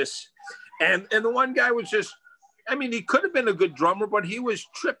Texas. And the one guy was just, I mean, he could have been a good drummer, but he was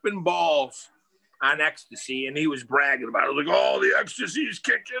tripping balls on ecstasy, and he was bragging about it. Like, oh, the ecstasy's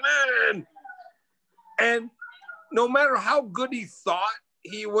kicking in. And no matter how good he thought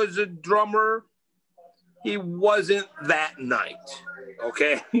he was a drummer, he wasn't that night,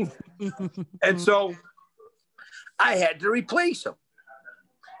 okay? And so I had to replace him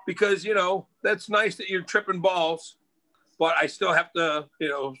because, you know, that's nice that you're tripping balls, but I still have to, you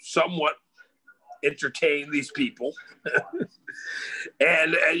know, somewhat entertain these people.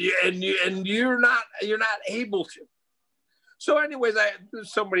 and you're not able to. So anyways,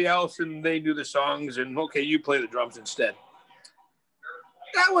 there's somebody else and they knew the songs, and okay, you play the drums instead.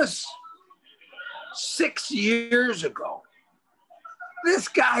 That was 6 years ago. This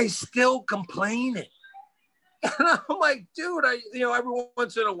guy's still complaining. And I'm like, dude, every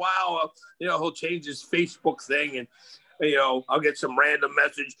once in a while, he'll change his Facebook thing, and I'll get some random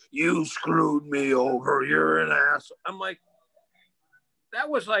message. You screwed me over. You're an ass. I'm like, that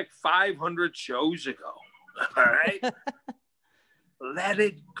was like 500 shows ago. All right. Let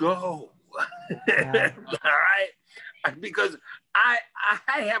it go. Yeah. All right. Because I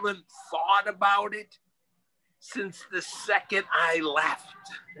haven't thought about it since the second I left.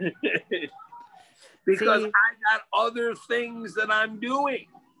 Because I got other things that I'm doing.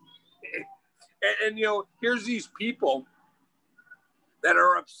 And here's these people that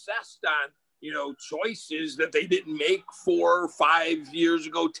are obsessed on, choices that they didn't make 4 or 5 years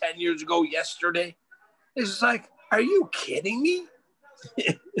ago, 10 years ago, yesterday. It's like, are you kidding me?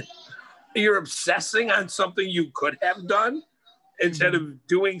 You're obsessing on something you could have done instead of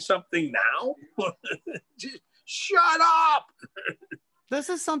doing something now? Just shut up. This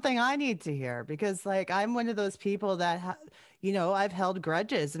is something I need to hear because, I'm one of those people that, I've held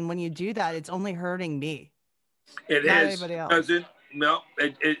grudges. And when you do that, it's only hurting me. It not is. Anybody else.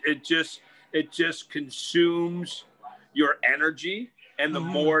 It just consumes your energy. And the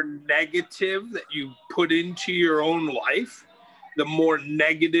more negative that you put into your own life, the more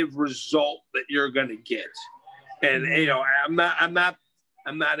negative result that you're going to get. And, I'm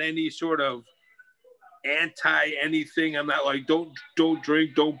not any sort of anti anything. I'm not like, don't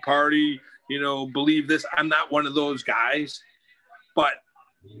drink, don't party, believe this. I'm not one of those guys. But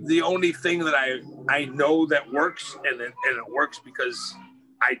the only thing that I know that works, and it works because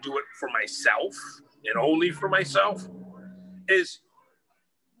I do it for myself and only for myself, is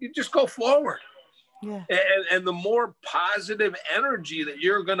you just go forward. Yeah. And the more positive energy that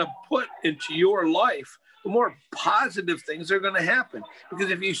you're going to put into your life, the more positive things are going to happen. Because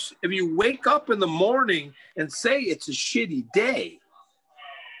if you wake up in the morning and say it's a shitty day,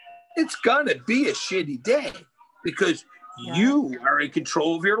 it's going to be a shitty day because you are in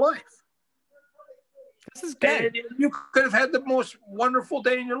control of your life. This is good. And you could have had the most wonderful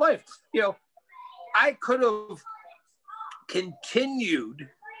day in your life. I could have continued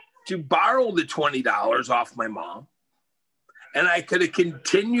to borrow the $20 off my mom, and I could have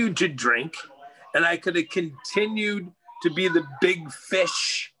continued to drink, and I could have continued to be the big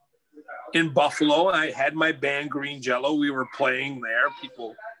fish in Buffalo. I had my band Green Jello. We were playing there.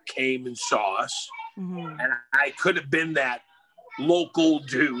 People came and saw us. And I could have been that local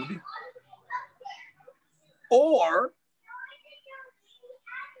dude. Or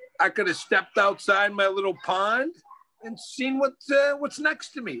I could have stepped outside my little pond and seen what's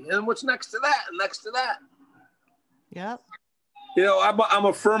next to me and what's next to that and next to that. Yep. You know, I'm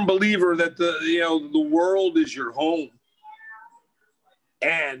a firm believer that the world is your home,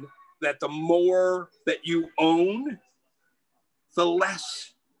 and that the more that you own, the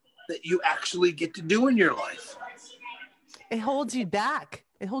less that you actually get to do in your life. It holds you back.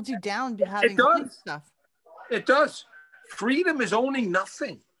 It holds you down having stuff. It does. Freedom is owning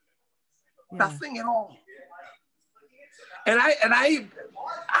nothing. Yeah. Nothing at all. And I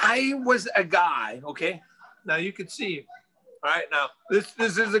was a guy, okay? Now you can see, all right? Now this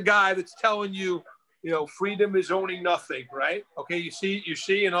is a guy that's telling you, freedom is owning nothing, right? Okay, you're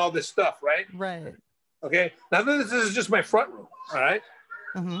seeing all this stuff, right? Right. Okay. Now this is just my front room, all right?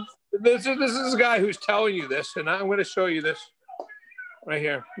 Mm-hmm. This is a guy who's telling you this, and I'm going to show you this right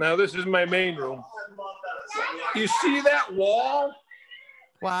here. Now this is my main room. You see that wall?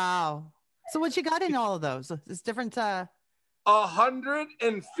 Wow. So what you got in all of those? It's different.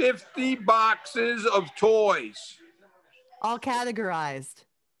 150 boxes of toys. All categorized.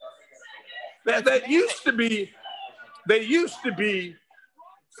 That used to be, they used to be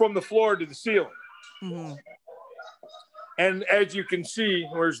from the floor to the ceiling. Mm-hmm. And as you can see,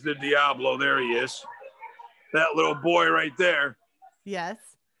 where's the Diablo? There he is. That little boy right there. Yes.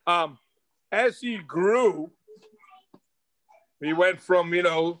 As he grew, he went from,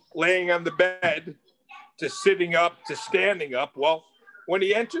 laying on the bed to sitting up to standing up. Well, when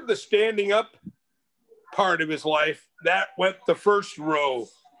he entered the standing up part of his life, that went the first row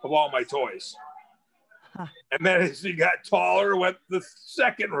of all my toys. Huh. And then as he got taller, went the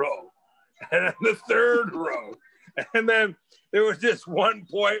second row, and then the third row. And then there was just one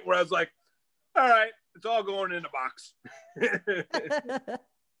point where I was like, all right, it's all going in a box.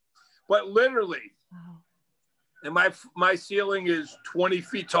 But literally, and my ceiling is 20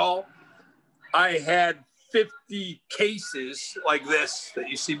 feet tall. I had 50 cases like this that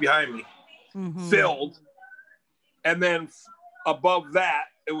you see behind me, filled. And then above that,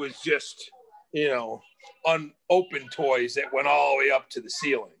 it was just, unopened toys that went all the way up to the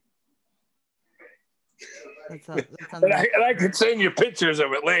ceiling. And I could send you pictures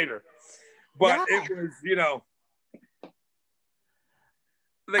of it later. But it was,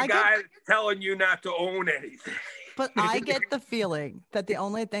 the guy telling you not to own anything. But I get the feeling that the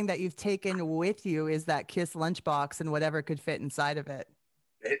only thing that you've taken with you is that KISS lunchbox and whatever could fit inside of it.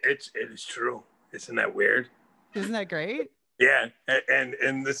 It is true. Isn't that weird? Isn't that great? Yeah.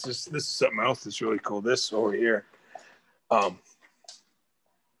 And this is something else that's really cool. This over here.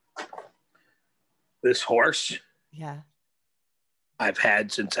 This horse. Yeah. I've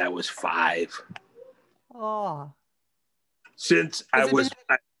had since I was 5. Oh. Since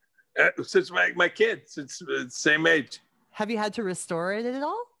since my kid, since the same age. Have you had to restore it at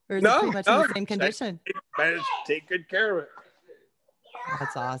all? Or is it pretty much in the same condition? I take good care of it.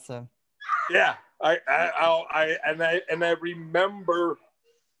 That's awesome. Yeah. I remember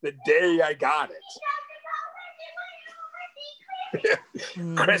the day I got it.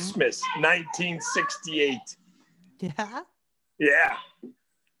 Christmas 1968. Yeah. Yeah.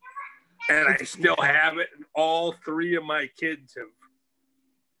 And I still have it, and all 3 of my kids have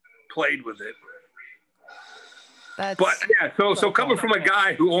played with it. So coming from a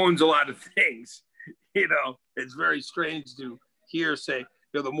guy who owns a lot of things, it's very strange to hear say,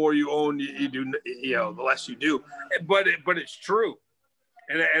 the more you own, you do, the less you do. But it's true,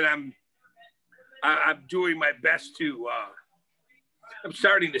 and I'm doing my best to. I'm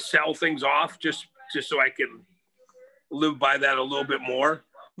starting to sell things off just so I can live by that a little bit more.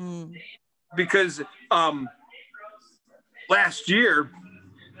 Because last year,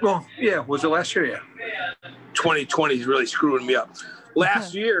 was it last year? Yeah. 2020 is really screwing me up.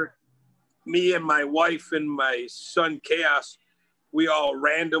 Last year, me and my wife and my son Chaos, we all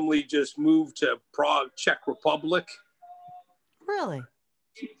randomly just moved to Prague, Czech Republic. Really?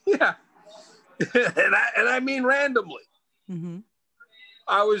 Yeah. and I mean randomly. Mm-hmm.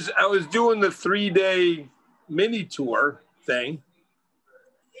 I was doing the 3-day mini tour thing.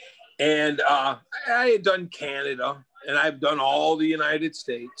 And I had done Canada, and I've done all the United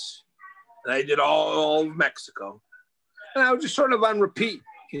States, and I did all of Mexico. And I was just sort of on repeat,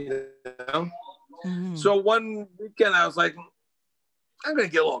 Mm-hmm. So one weekend I was like, I'm going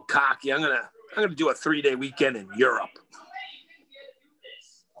to get a little cocky. I'm going to do a 3-day weekend in Europe.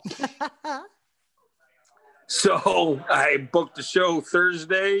 So I booked the show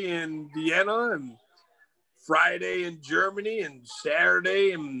Thursday in Vienna and Friday in Germany and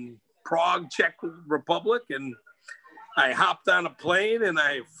Saturday in Prague, Czech Republic. And I hopped on a plane and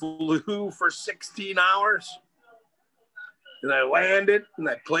I flew for 16 hours. And I landed and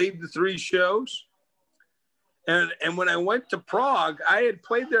I played the 3 shows. And when I went to Prague, I had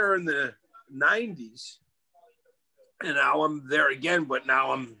played there in the 90s. And now I'm there again, but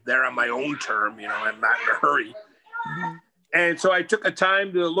now I'm there on my own term. I'm not in a hurry. Mm-hmm. And so I took a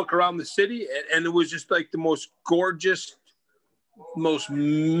time to look around the city, and it was just like the most gorgeous, most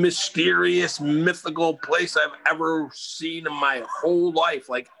mysterious, mythical place I've ever seen in my whole life.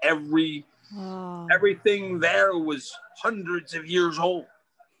 Like everything there was hundreds of years old.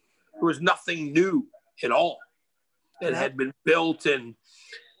 There was nothing new at all. It had been built in,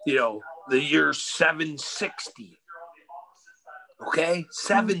 the year 760. Okay,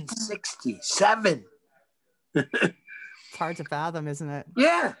 767. It's hard to fathom, isn't it?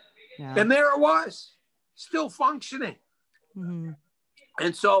 Yeah. And there it was, still functioning. Mm-hmm.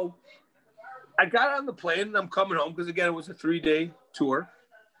 And so I got on the plane and I'm coming home because, again, it was a 3-day tour.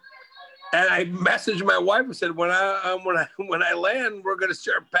 And I messaged my wife and said, when I land, we're going to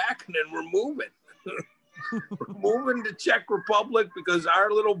start packing and we're moving. We're moving to Czech Republic because our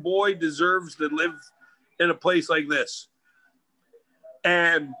little boy deserves to live in a place like this.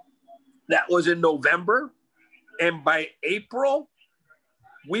 And that was in November. And by April,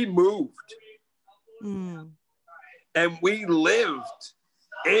 we moved. Mm. And we lived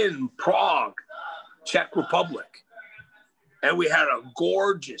in Prague, Czech Republic. And we had a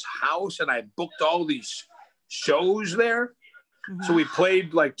gorgeous house, and I booked all these shows there. Mm-hmm. So we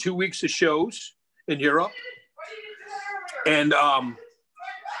played like 2 weeks of shows in Europe. And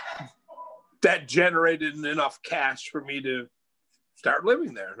that generated enough cash for me to start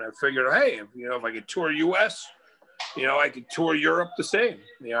living there. And I figured, hey, if I could tour US, I could tour Europe the same.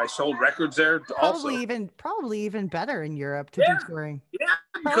 I sold records there probably even better in Europe to do touring. Yeah,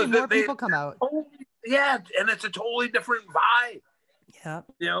 probably more people come out. Yeah, and it's a totally different vibe. Yeah.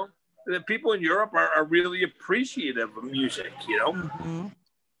 The people in Europe are really appreciative of music, Mm-hmm.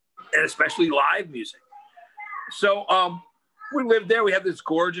 and especially live music. So we lived there. We had this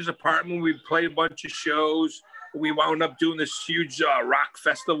gorgeous apartment. We played a bunch of shows. We wound up doing this huge rock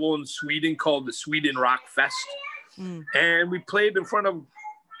festival in Sweden called the Sweden Rock Fest. Mm. And we played in front of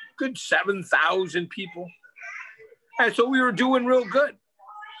good 7,000 people. And so we were doing real good.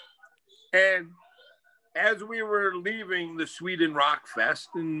 And as we were leaving the Sweden Rock Fest,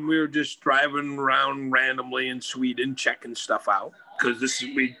 and we were just driving around randomly in Sweden, checking stuff out, because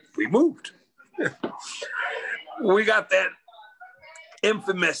we moved. We got that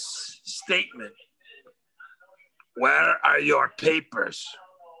infamous statement, "Where are your papers?"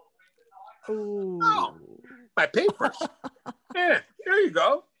 Ooh. Oh, my papers. Yeah, here you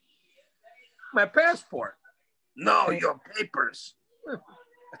go. My passport. No, your papers.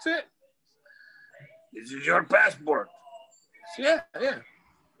 That's it. This is your passport. Yeah.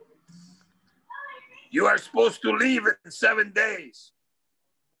 You are supposed to leave in 7 days.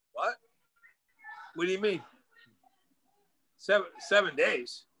 What? What do you mean? 7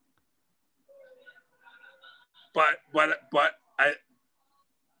 days? But I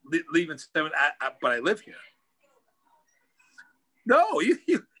leave in 7. But I live here. No,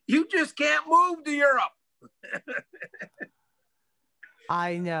 you just can't move to Europe.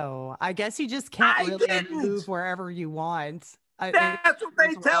 I know. I guess you just can't really move wherever you want. That's what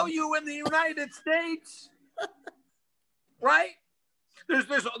they tell you in the United States, right?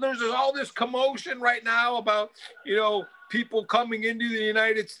 There's all this commotion right now about people coming into the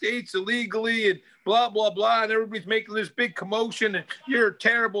United States illegally and blah blah blah, and everybody's making this big commotion and you're a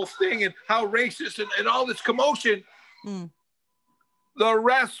terrible thing and how racist and all this commotion. Mm. The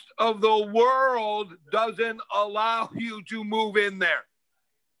rest of the world doesn't allow you to move in there.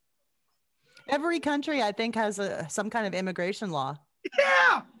 Every country, I think, has some kind of immigration law.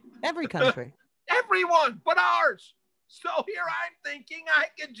 Yeah. Every country. Everyone but ours. So here I'm thinking I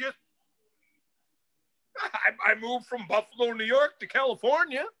could just... I moved from Buffalo, New York to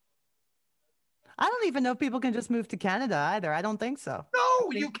California. I don't even know if people can just move to Canada either. I don't think so.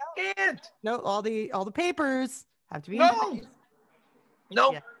 No, you can't. No, all the papers have to be...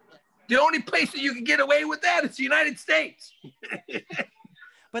 No. Yeah. The only place that you can get away with that is the United States.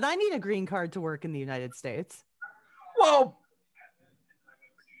 But I need a green card to work in the United States. Well,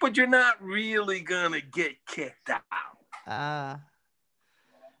 but you're not really going to get kicked out.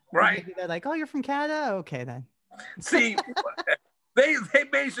 Right? Maybe they're like, oh, you're from Canada? Okay, then. See, they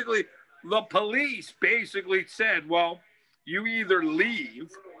basically, the police basically said, well, you either leave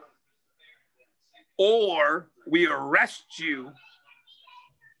or we arrest you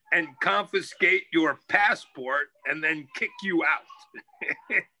and confiscate your passport and then kick you out.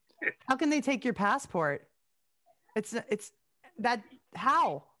 How can they take your passport? It's that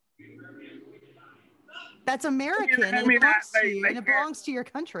how? That's American. And it belongs to your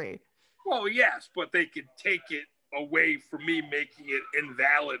country. Well, yes, but they could take it away from me, making it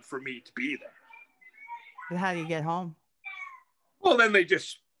invalid for me to be there. How do you get home? Well, then they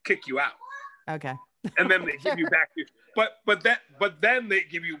just kick you out. Okay. And then they give you back but then they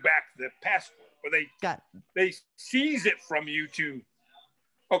give you back the passport, or they seize it from you to,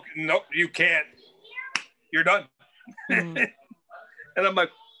 okay, nope, you can't. You're done. And I'm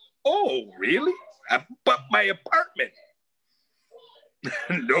like, oh, really? But my apartment.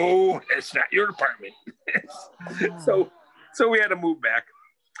 No, it's not your apartment. So we had to move back.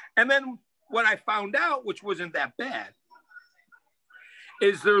 And then what I found out, which wasn't that bad,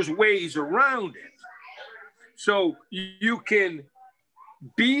 is there's ways around it. So you can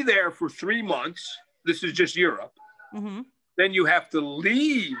be there for 3 months. This is just Europe. Mm-hmm. Then you have to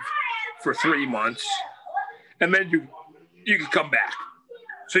leave for 3 months, and then you can come back.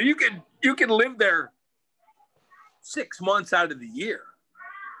 So you can live there 6 months out of the year,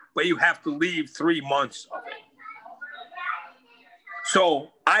 but you have to leave 3 months of it.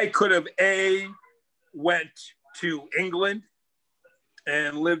 So I could have went to England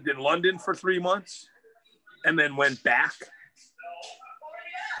and lived in London for 3 months, and then went back,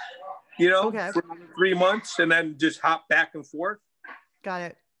 for 3 months, and then just hop back and forth. Got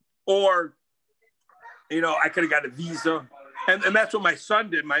it. Or, I could have got a visa. And that's what my son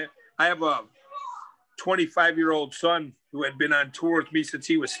did. I have a 25-year-old son who had been on tour with me since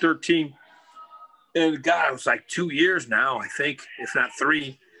he was 13. And God, it was like 2 years now, I think, if not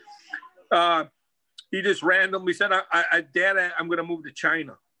 3. He just randomly said, Dad, I'm going to move to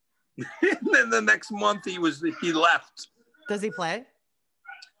China. And then the next month he left. Does he play?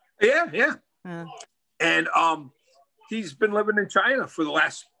 Yeah. And he's been living in China for the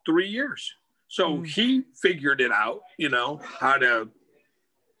last 3 years. So he figured it out, how to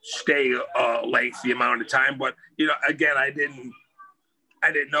stay a lengthy amount of time. But, again, I didn't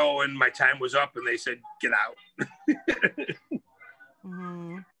know, and my time was up, and they said, get out.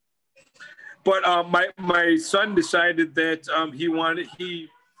 Mm-hmm. But my son decided that he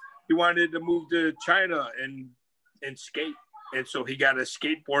wanted to move to China and skate. And so he got a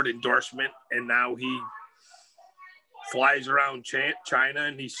skateboard endorsement, and now he flies around China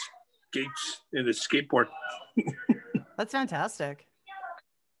and he skates in his skateboard. That's fantastic.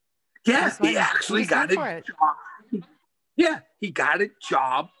 Yeah, he actually got a job. Yeah, he got a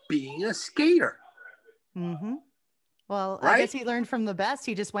job being a skater. Mm-hmm. Well, right? I guess he learned from the best.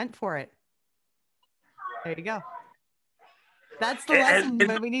 He just went for it. There you go. That's the lesson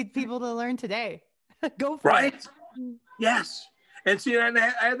that we need people to learn today. Go for it. Right? Yes. And see, I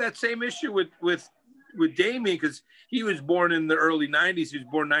had that same issue with Damien, because he was born in the early 90s. He was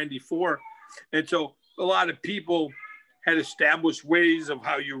born 94. And so a lot of people had established ways of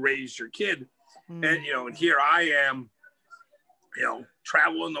how you raise your kid. And, and here I am,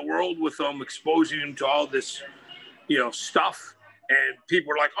 traveling the world with them, exposing them to all this, stuff. And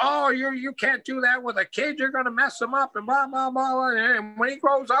people are like, oh, you can't do that with a kid. You're going to mess him up and blah, blah, blah. And when he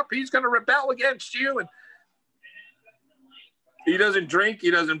grows up, he's going to rebel against you. And he doesn't drink.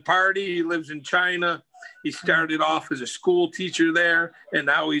 He doesn't party. He lives in China. He started off as a school teacher there, and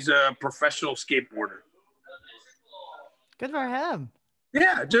now he's a professional skateboarder. Good for him.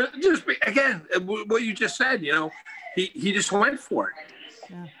 Yeah, just again, what you just said, he just went for it.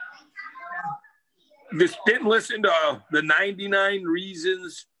 Yeah. Just didn't listen to the 99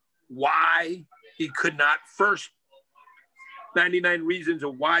 reasons why he could not. First, 99 reasons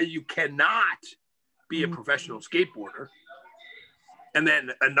of why you cannot be a professional skateboarder. And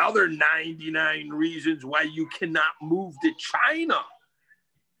then another 99 reasons why you cannot move to China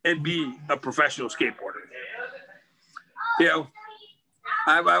and be a professional skateboarder.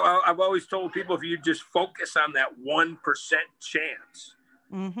 I've always told people, if you just focus on that 1% chance,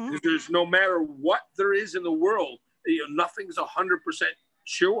 because there's no matter what there is in the world, nothing's 100%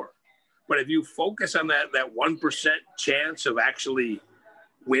 sure. But if you focus on that 1% chance of actually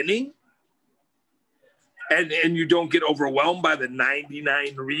winning, and you don't get overwhelmed by the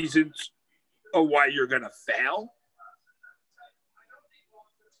 99 reasons of why you're going to fail,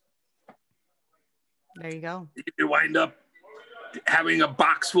 there you go. You wind up having a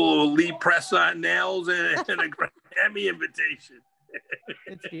box full of Lee press-on nails and a Grammy invitation.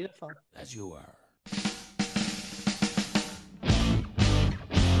 It's beautiful. As you are.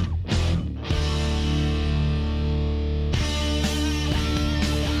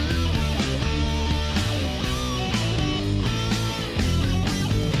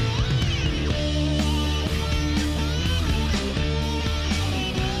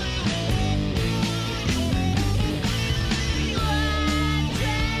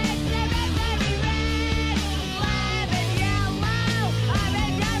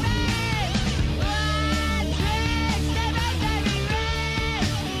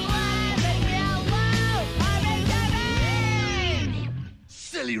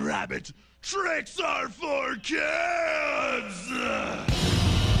 it! Tricks are for kids!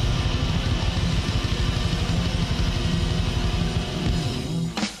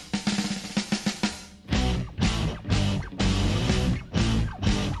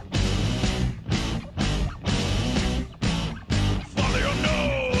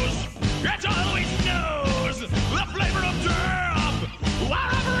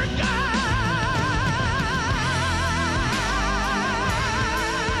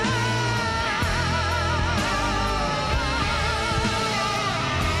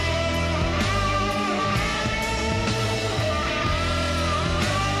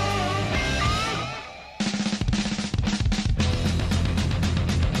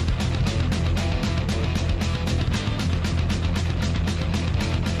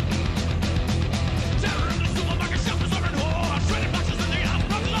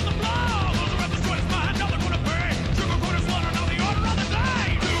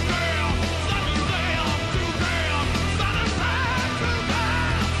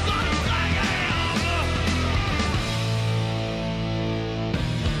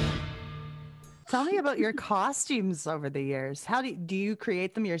 Tell me about your costumes over the years. How do you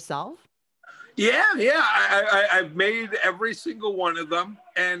create them yourself? Yeah. I've made every single one of them.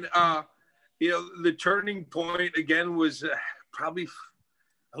 And, the turning point again was probably,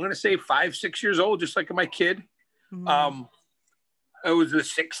 I'm going to say 5-6 years old, just like my kid. Mm. It was the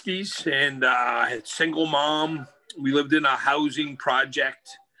 60s and I had single mom. We lived in a housing project.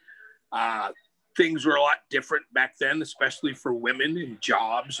 Things were a lot different back then, especially for women and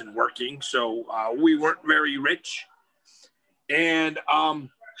jobs and working. So we weren't very rich. And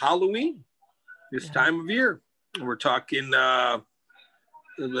Halloween, this time of year, we're talking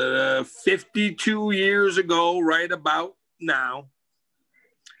 52 years ago, right about now,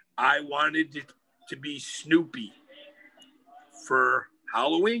 I wanted it to be Snoopy for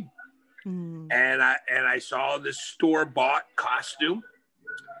Halloween. Mm. And I saw this store-bought costume.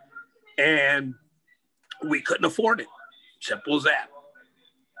 And we couldn't afford it. Simple as that.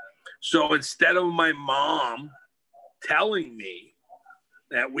 So instead of my mom telling me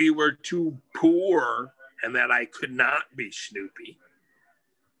that we were too poor and that I could not be Snoopy,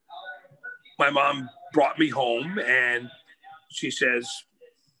 my mom brought me home and she says,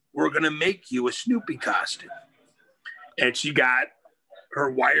 we're going to make you a Snoopy costume. And she got her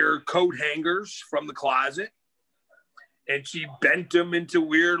wire coat hangers from the closet. And she bent them into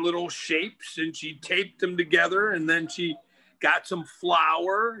weird little shapes and she taped them together. And then she got some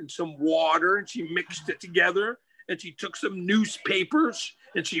flour and some water and she mixed it together. And she took some newspapers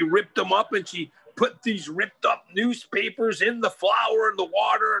and she ripped them up and she put these ripped up newspapers in the flour and the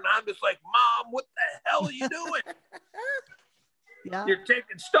water. And I'm just like, Mom, what the hell are you doing? Yeah. You're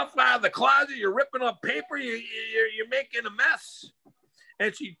taking stuff out of the closet. You're ripping up paper. You're making a mess.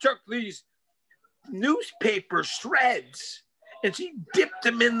 And she took these newspaper shreds and she dipped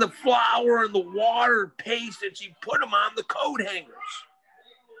them in the flour and the water paste and she put them on the coat hangers.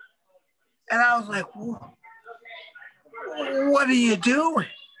 And I was like, what are you doing?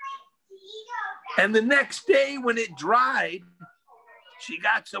 And the next day when it dried, she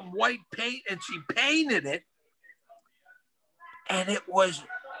got some white paint and she painted it. And it was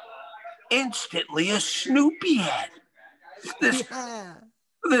instantly a Snoopy head. This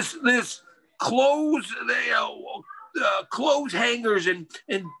clothes hangers and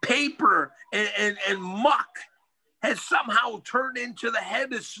paper and muck has somehow turned into the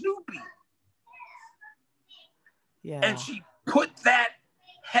head of Snoopy. Yeah. And she put that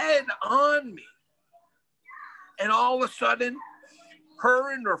head on me. And all of a sudden,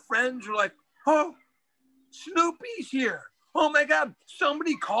 her and her friends were like, oh, Snoopy's here. Oh my God,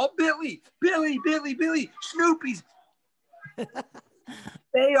 somebody called Billy. Billy, Snoopy's.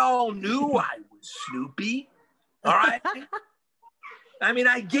 They all knew I was Snoopy, all right? I mean,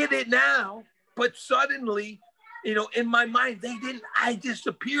 I get it now, but suddenly, in my mind, they didn't. I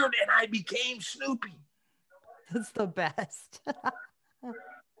disappeared and I became Snoopy. That's the best.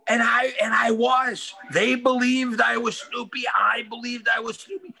 And I was. They believed I was Snoopy. I believed I was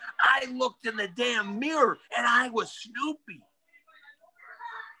Snoopy. I looked in the damn mirror and I was Snoopy.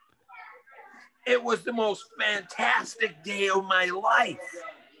 It was the most fantastic day of my life.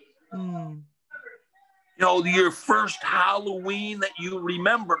 Mm. Your first Halloween that you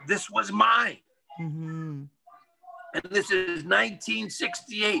remember, this was mine. Mm-hmm. And this is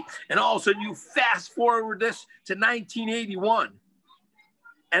 1968. And all of a sudden you fast forward this to 1981.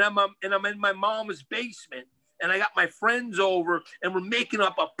 And I'm in my mom's basement. And I got my friends over and we're making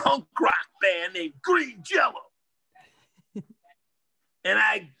up a punk rock band named Green Jello. And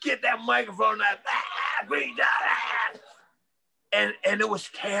I get that microphone and Green Jello. and it was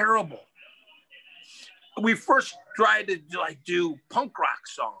terrible. We first tried to do punk rock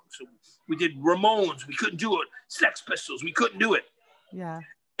songs. So we did Ramones. We couldn't do it. Sex Pistols. We couldn't do it. Yeah.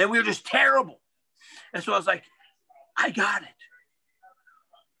 And we were just terrible. And so I was like, I got it.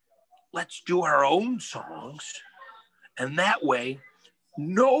 Let's do our own songs. And that way,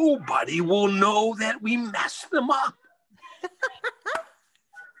 nobody will know that we messed them up.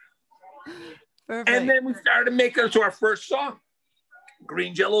 Perfect. And then we started making it to our first song.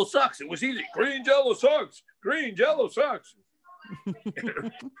 Green Jello sucks. It was easy. Green Jello sucks. Green Jello sucks.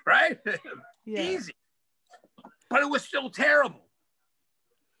 Right? Yeah. Easy. But it was still terrible.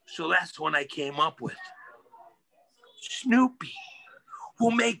 So that's when I came up with Snoopy.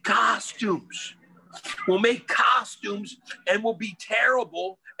 We'll make costumes. We'll make costumes and we'll be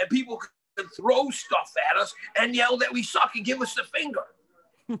terrible and people can throw stuff at us and yell that we suck and give us the finger.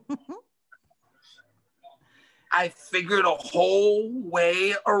 I figured a whole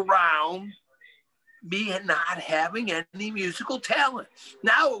way around me not having any musical talent.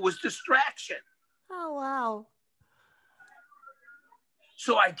 Now it was distraction. Oh, wow.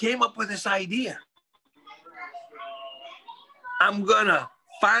 So I came up with this idea. I'm gonna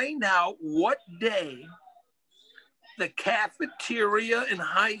find out what day the cafeteria in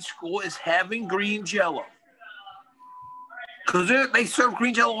high school is having green Jello. Because they serve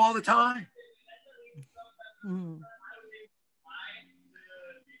green Jello all the time. Mm.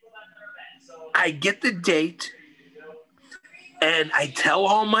 I get the date and I tell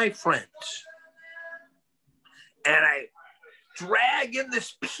all my friends and I drag in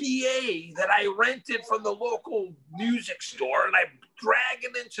this PA that I rented from the local music store and I drag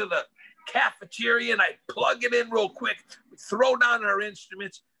it into the cafeteria and I plug it in real quick, throw down our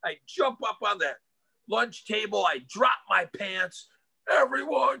instruments. I jump up on the lunch table. I drop my pants.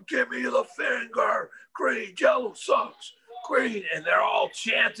 Everyone give me the finger. Green Jello sucks. Green. And they're all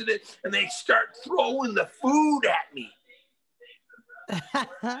chanting it and they start throwing the food at me.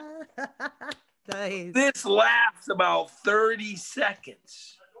 Nice. This lasts about 30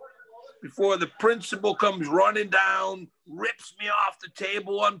 seconds before the principal comes running down, rips me off the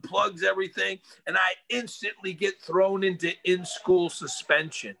table, unplugs everything, and I instantly get thrown into in-school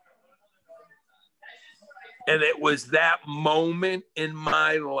suspension. And it was that moment in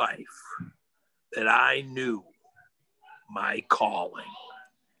my life that I knew my calling.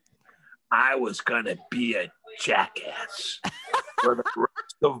 I was going to be a jackass for the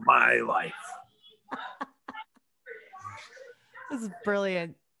rest of my life. This is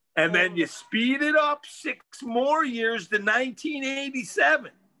brilliant. And then you speed it up 6 more years to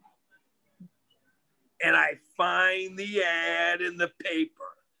 1987. And I find the ad in the paper.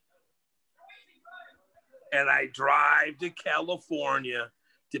 And I drive to California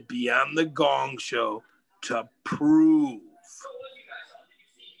to be on the Gong Show to prove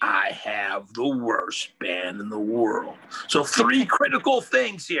I have the worst band in the world. So 3 critical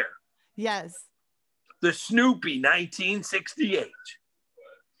things here. Yes. The Snoopy, 1968.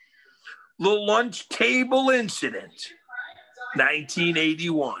 The lunch table incident,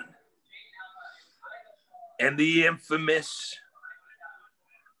 1981. And the infamous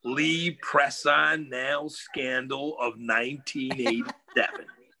Lee press-on nail scandal of 1987.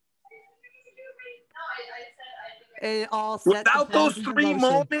 It all set Without those 3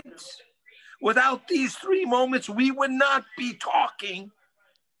 moments, without these 3 moments, we would not be talking.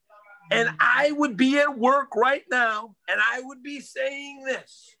 And I would be at work right now, and I would be saying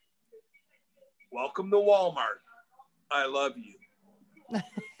this. Welcome to Walmart. I love you.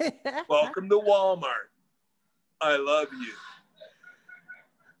 Welcome to Walmart. I love you.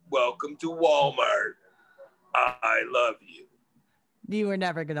 Welcome to Walmart. I love you. You were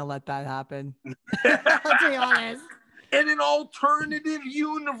never going to let that happen. Let's be honest. In an alternative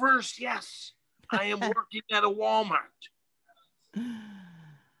universe, yes, I am working at a Walmart.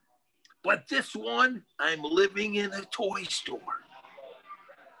 But this one, I'm living in a toy store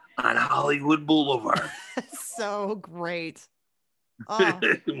on Hollywood Boulevard. So great. Oh.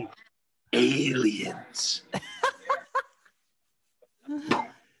 Aliens.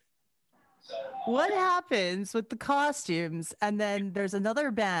 What happens with the costumes? And then there's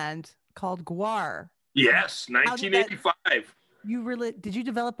another band called Gwar. Yes, 1985. Did you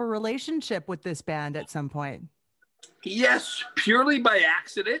develop a relationship with this band at some point? Yes, purely by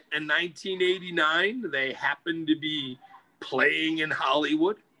accident. In 1989, they happened to be playing in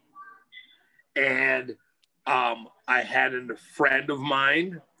Hollywood. And I had a friend of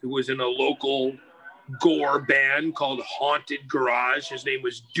mine who was in a local gore band called Haunted Garage. His name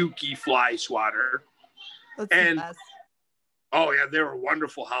was Dookie Flyswatter. And oh yeah, they were a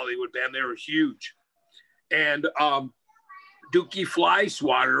wonderful Hollywood band. They were huge. And Dookie Fly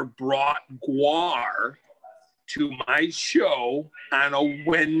Swatter brought GWAR to my show on a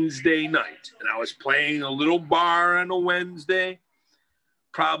Wednesday night. And I was playing a little bar on a Wednesday,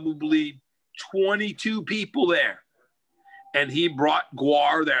 probably 22 people there. And he brought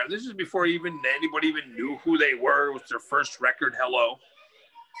GWAR there. This is before anybody even knew who they were. It was their first record, Hello.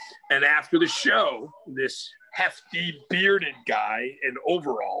 And after the show, this hefty bearded guy in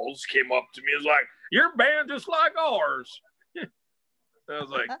overalls came up to me and was like, "Your band just like ours." I was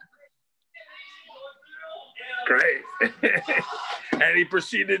like, great. And he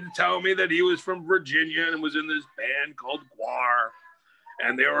proceeded to tell me that he was from Virginia and was in this band called GWAR.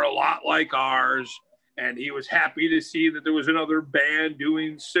 And they were a lot like ours. And he was happy to see that there was another band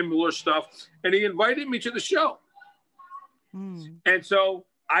doing similar stuff. And he invited me to the show. And so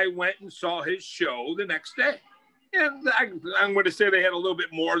I went and saw his show the next day. And I'm going to say they had a little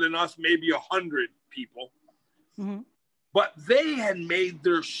bit more than us, maybe 100 people. But they had made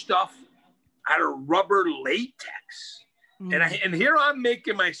their stuff out of rubber latex. And here I'm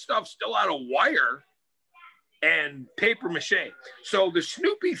making my stuff still out of wire and paper mache. So the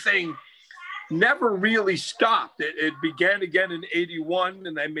Snoopy thing never really stopped. It began again in 81,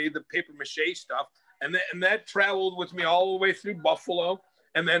 and I made the paper mache stuff. And that traveled with me all the way through Buffalo.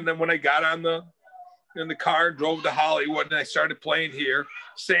 And then when I got in the car, drove to Hollywood, and I started playing here,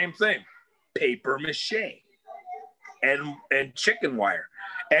 same thing, paper mache and chicken wire.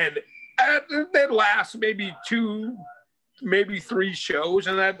 And that lasts maybe 2, maybe 3 shows,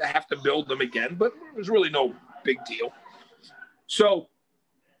 and I'd have to build them again, but it was really no big deal. So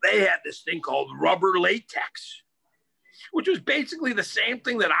they had this thing called rubber latex, which was basically the same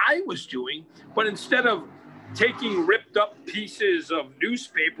thing that I was doing, but instead of taking ripped up pieces of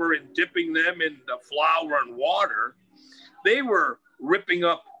newspaper and dipping them in the flour and water, they were ripping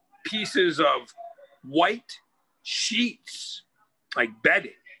up pieces of white sheets, like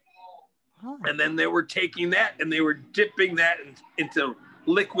bedding. And then they were taking that and they were dipping that into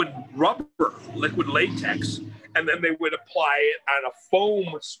liquid latex. And then they would apply it on a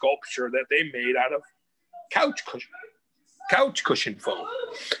foam sculpture that they made out of couch cushion foam.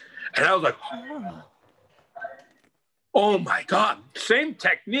 And I was like, oh my God, same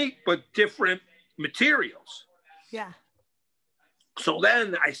technique, but different materials. Yeah. So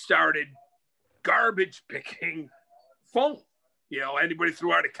then I started garbage picking foam. You know, anybody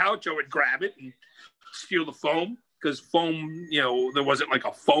threw out a couch, I would grab it and steal the foam, because foam, you know, there wasn't like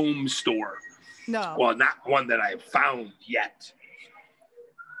a foam store. No. Well, not one that I found yet.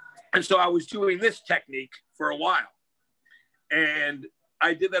 And so I was doing this technique for a while. And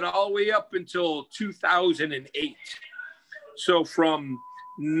I did that all the way up until 2008. So from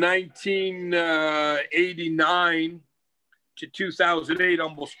 1989 to 2008,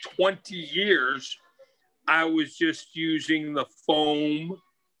 almost 20 years, I was just using the foam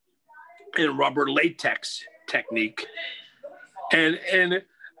and rubber latex technique. And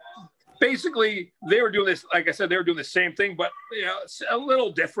basically they were doing this, like I said, they were doing the same thing, but you know, it's a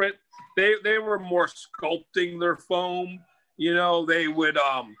little different. They were more sculpting their foam. You know, they would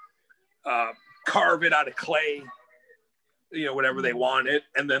carve it out of clay, you know, whatever they wanted.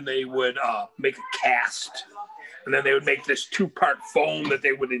 And then they would make a cast. And then they would make this 2-part foam that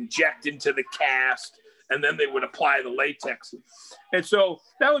they would inject into the cast. And then they would apply the latex. And so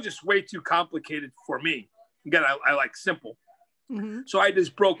that was just way too complicated for me. Again, I like simple. So I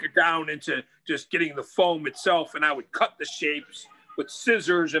just broke it down into just getting the foam itself, and I would cut the shapes with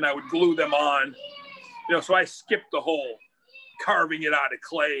scissors and I would glue them on. You know, so I skipped the whole carving it out of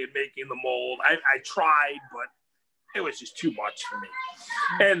clay and making the mold. I tried, but it was just too much for me.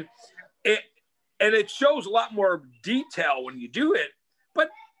 And it shows a lot more detail when you do it, but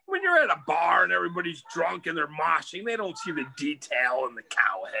when you're at a bar and everybody's drunk and they're moshing, they don't see the detail in the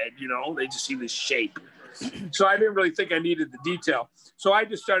cow head, you know, they just see the shape. So I didn't really think I needed the detail. So I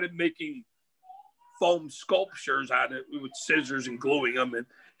just started making foam sculptures out of it with scissors and gluing them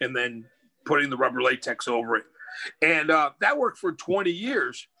and then putting the rubber latex over it. And that worked for 20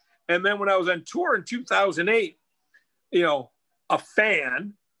 years. And then when I was on tour in 2008, you know, a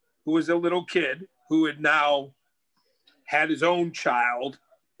fan who was a little kid who had now had his own child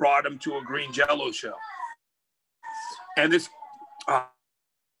brought him to a Green Jello show. And this...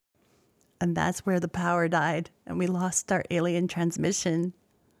 and that's where the power died and we lost our alien transmission.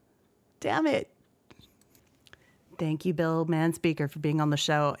 Damn it. Thank you, Bill Manspeaker, for being on the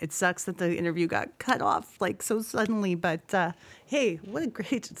show. It sucks that the interview got cut off like so suddenly, but hey, what a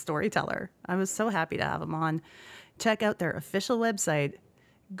great storyteller. I was so happy to have him on. Check out their official website,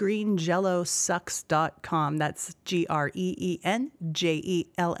 greenjellosucks.com. That's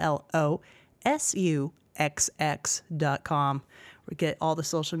GREENJELLOSUCKS.com. greenxx.com. We get all the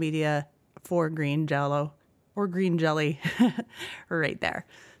social media for Green Jello or Green Jelly right there.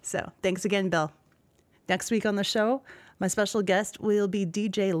 So thanks again, Bill. Next week on the show, my special guest will be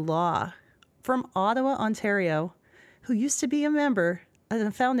DJ Law from Ottawa, Ontario, who used to be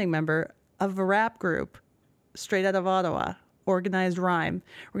a founding member of a rap group straight out of Ottawa, Organized Rhyme.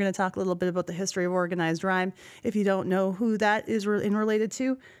 We're going to talk a little bit about the history of Organized Rhyme. If you don't know who that is related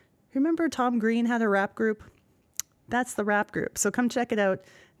to, remember Tom Green had a rap group? That's the rap group. So come check it out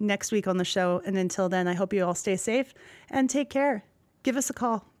next week on the show. And until then, I hope you all stay safe and take care. Give us a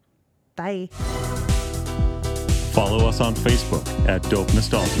call. Bye. Follow us on Facebook at Dope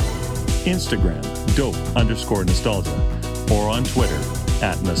Nostalgia, Instagram Dope_Nostalgia, or on Twitter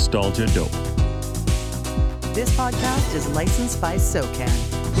at Nostalgia Dope. This podcast is licensed by SOCAN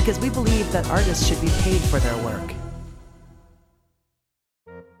because we believe that artists should be paid for their work.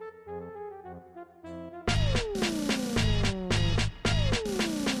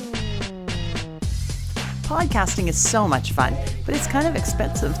 Podcasting is so much fun, but it's kind of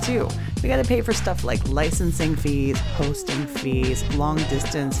expensive too. We got to pay for stuff like licensing fees, hosting fees, long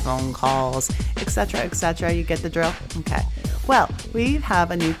distance phone calls, etc., etc. You get the drill? Okay. Well, we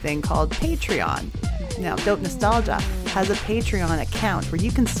have a new thing called Patreon. Now, Dope Nostalgia has a Patreon account where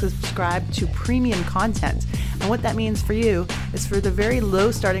you can subscribe to premium content. And what that means for you is for the very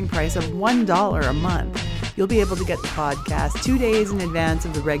low starting price of $1 a month, you'll be able to get the podcast 2 days in advance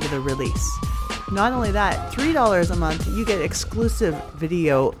of the regular release. Not only that, $3 a month, you get exclusive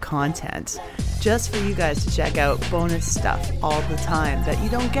video content just for you guys to check out, bonus stuff all the time that you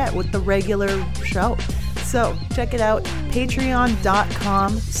don't get with the regular show. So check it out,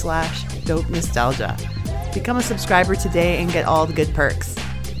 patreon.com/Dope Nostalgia. Become a subscriber today and get all the good perks.